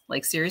does?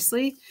 Like,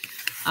 seriously?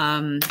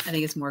 I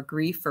think it's more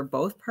grief for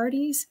both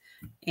parties.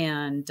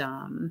 And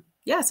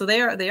so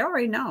they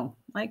already know,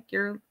 like,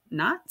 you're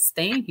not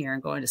staying here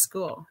and going to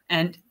school.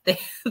 And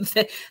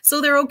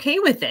so they're okay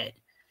with it.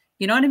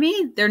 You know what I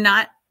mean? They're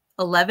not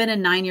 11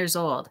 and 9 years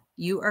old.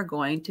 You are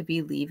going to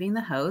be leaving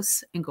the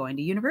house and going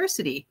to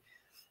university.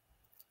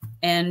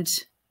 And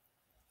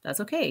that's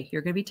okay.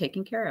 You're going to be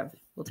taken care of.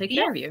 We'll take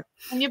care of you.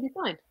 And you'll be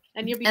fine.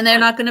 And they're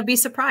not going to be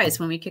surprised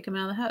when we kick them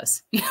out of the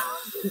house.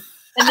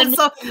 And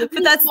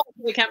then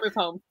we can't move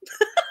home.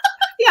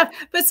 Yeah.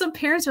 But some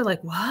parents are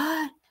like,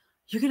 what?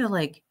 You're going to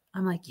like,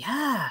 I'm like,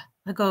 yeah.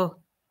 I go,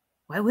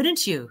 why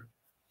wouldn't you?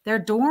 They're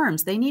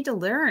dorms. They need to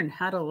learn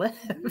how to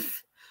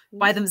live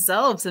by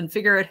themselves and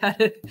figure out how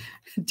to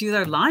do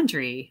their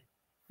laundry.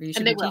 Or you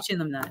should be teaching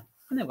them that.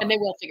 And they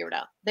will figure it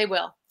out. They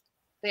will.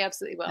 They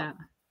absolutely will. Yeah.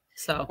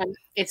 So and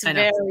it's a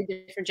very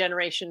different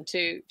generation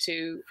to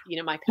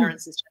my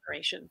parents'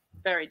 generation.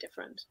 Very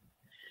different.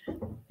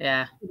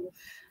 Yeah.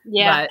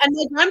 Yeah. And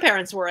my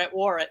grandparents were at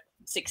war at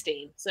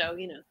 16. So,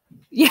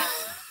 Yeah.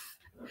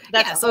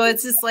 So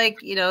it's just like,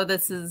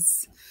 this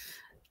is,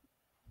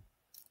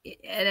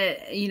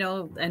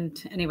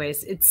 and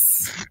anyways,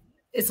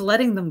 it's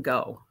letting them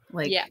go.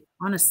 Like,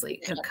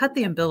 honestly, cut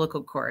the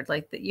umbilical cord.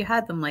 Like, that you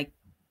had them like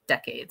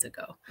decades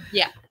ago.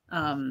 Yeah.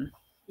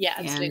 Yeah,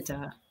 absolutely.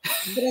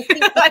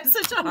 And I'm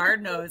such a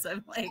hard nose.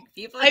 I'm like,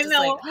 people are just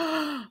like,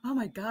 oh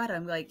my God.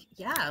 I'm like,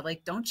 yeah,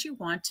 like, don't you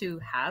want to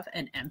have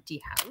an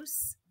empty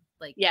house?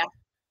 Like, yeah,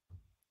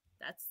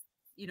 that's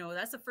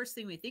the first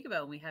thing we think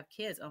about when we have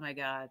kids. Oh my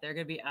God, they're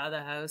going to be out of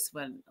the house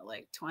when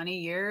like 20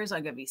 years,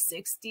 I'm going to be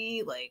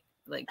 60. Like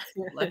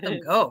let them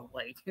go.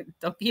 Like,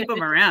 don't keep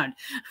them around.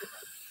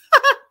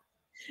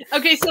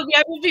 Okay, Sylvie,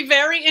 I will be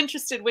very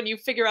interested when you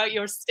figure out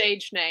your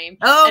stage name.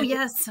 Oh,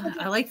 yes.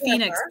 I like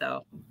Phoenix,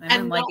 though.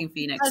 I'm liking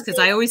Phoenix because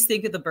I always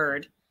think of the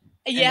bird.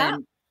 Yeah.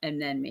 And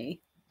then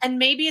me. And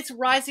maybe it's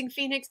rising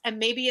phoenix, and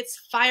maybe it's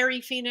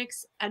fiery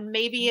phoenix, and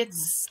maybe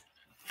it's,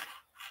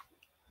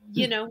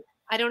 you know,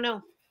 I don't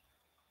know.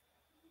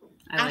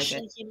 I like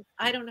it.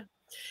 I don't know.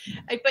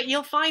 But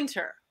you'll find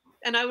her.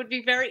 And I would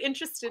be very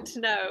interested to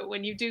know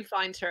when you do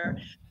find her.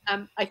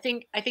 I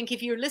think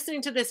if you're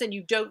listening to this and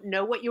you don't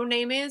know what your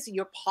name is,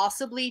 you're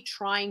possibly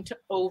trying to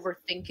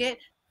overthink it.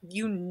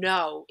 You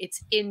know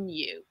it's in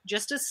you.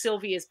 Just as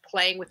Sylvie is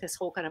playing with this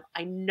whole kind of,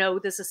 I know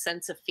there's a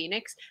sense of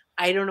phoenix.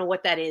 I don't know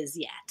what that is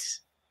yet.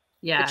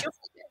 Yeah. But you'll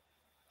find it.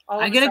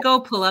 I'm going to go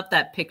pull up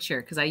that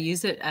picture because I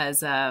use it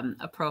as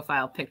a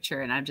profile picture.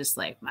 And I'm just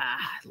like, I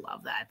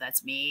love that.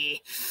 That's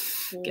me.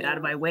 Get out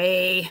of my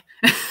way.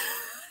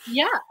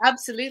 Yeah,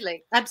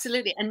 absolutely.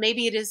 Absolutely. And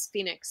maybe it is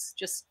Phoenix,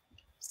 just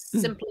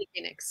simply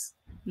Phoenix.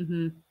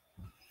 Mm-hmm.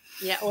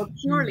 Yeah, or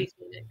purely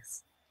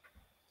Phoenix.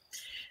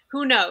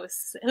 Who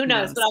knows? Who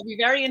knows? But I'll be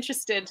very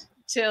interested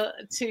to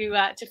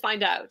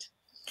find out.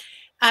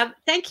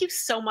 Thank you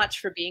so much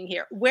for being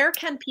here. Where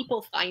can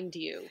people find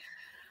you?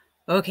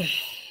 Okay.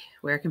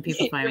 Where can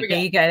people find me?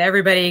 Okay, you got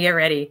everybody get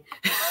ready.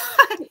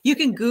 You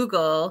can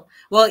Google.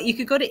 Well, you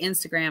could go to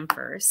Instagram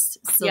first,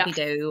 Sylvie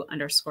Dow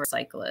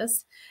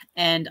 _cyclist.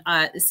 And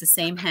it's the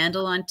same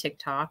handle on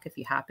TikTok if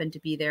you happen to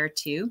be there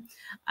too.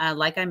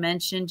 Like I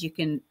mentioned, you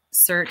can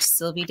search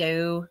Sylvie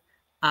Dow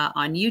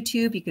on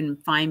YouTube. You can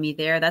find me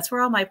there. That's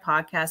where all my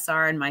podcasts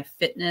are, and my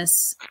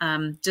fitness,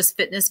 just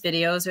fitness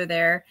videos are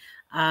there.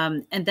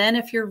 And then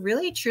if you're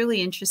really,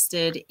 truly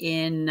interested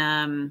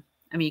in,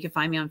 you can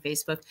find me on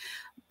Facebook.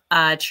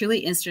 Truly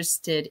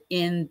interested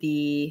in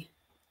the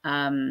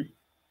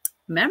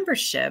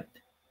membership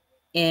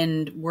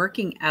in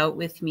working out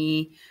with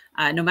me,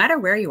 no matter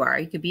where you are.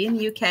 You could be in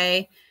the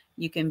UK,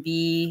 you can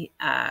be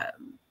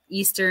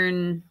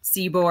Eastern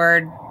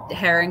Seaboard,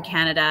 here in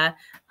Canada.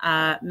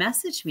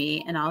 Message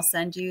me and I'll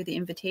send you the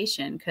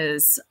invitation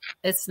because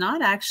it's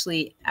not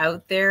actually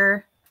out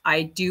there.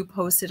 I do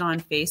post it on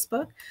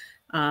Facebook.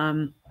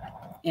 But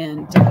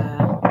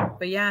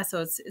yeah,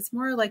 so it's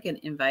more like an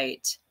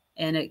invite.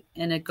 And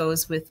it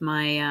goes with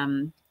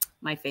my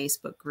my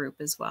Facebook group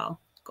as well,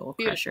 Goal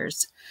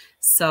Crushers.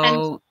 So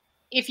and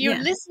if you're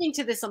listening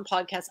to this on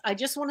podcast, I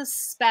just want to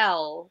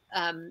spell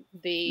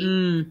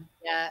the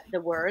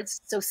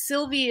words. So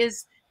Sylvie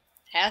is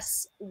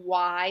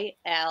SYLVIE,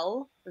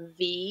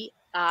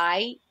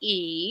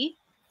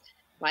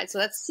 right? So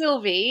that's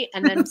Sylvie,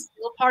 and then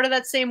still part of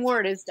that same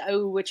word is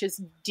DAOU, which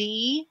is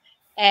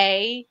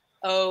DAOUST.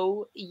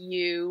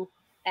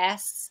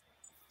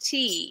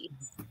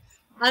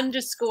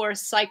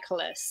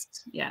 _cyclist.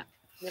 Yeah.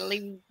 I'm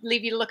gonna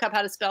leave you to look up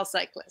how to spell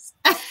cyclist.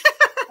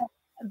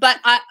 but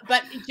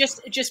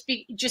just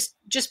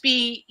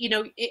be, you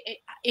know,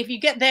 if you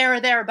get there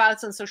or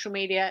thereabouts on social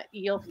media,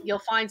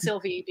 you'll find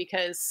Sylvie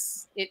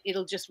because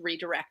it'll just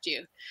redirect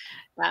you.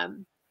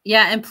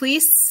 Yeah. And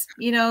please,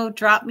 you know,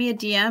 drop me a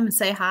DM and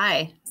say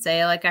hi.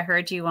 Say, like, I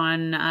heard you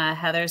on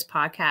Heather's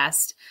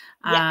podcast.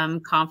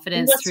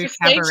 Confidence through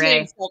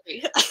Cabaret.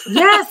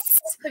 Yes.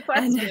 The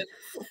question.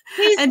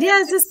 And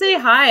yeah, just say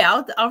hi.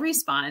 I'll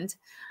respond.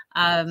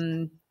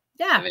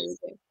 Yeah.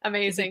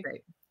 Amazing.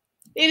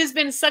 It has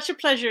been such a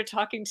pleasure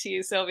talking to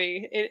you,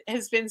 Sylvie. It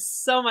has been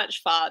so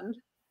much fun.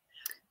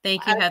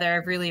 Thank you, Heather. I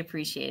really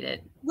appreciate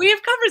it. We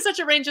have covered such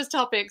a range of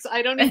topics.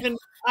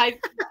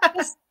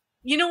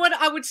 You know what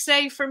I would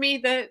say for me,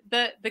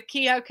 the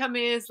key outcome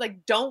is,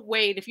 like, don't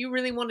wait. If you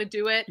really want to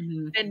do it,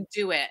 then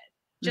do it.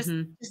 Just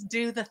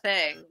do the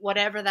thing,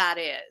 whatever that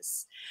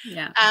is.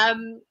 Yeah.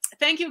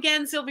 Thank you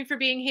again, Sylvie, for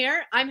being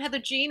here. I'm Heather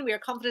Jean. We are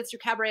Confidence Through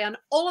Cabaret on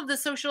all of the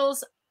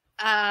socials,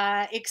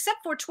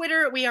 except for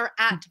Twitter. We are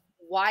at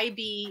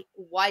YBYWYS.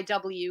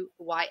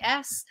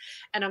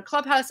 And on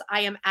Clubhouse,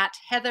 I am at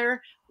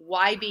Heather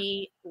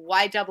YBYWYS.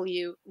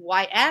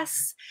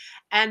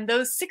 And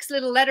those 6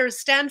 little letters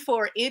stand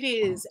for, it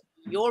is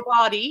your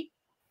body,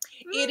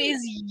 it is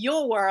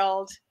your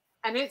world,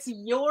 and it's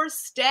your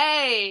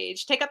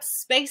stage. Take up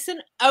space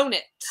and own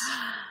it.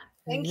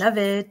 Love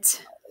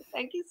it.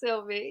 Thank you,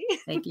 Sylvie.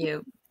 Thank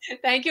you.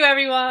 Thank you,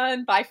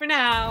 everyone. Bye for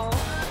now.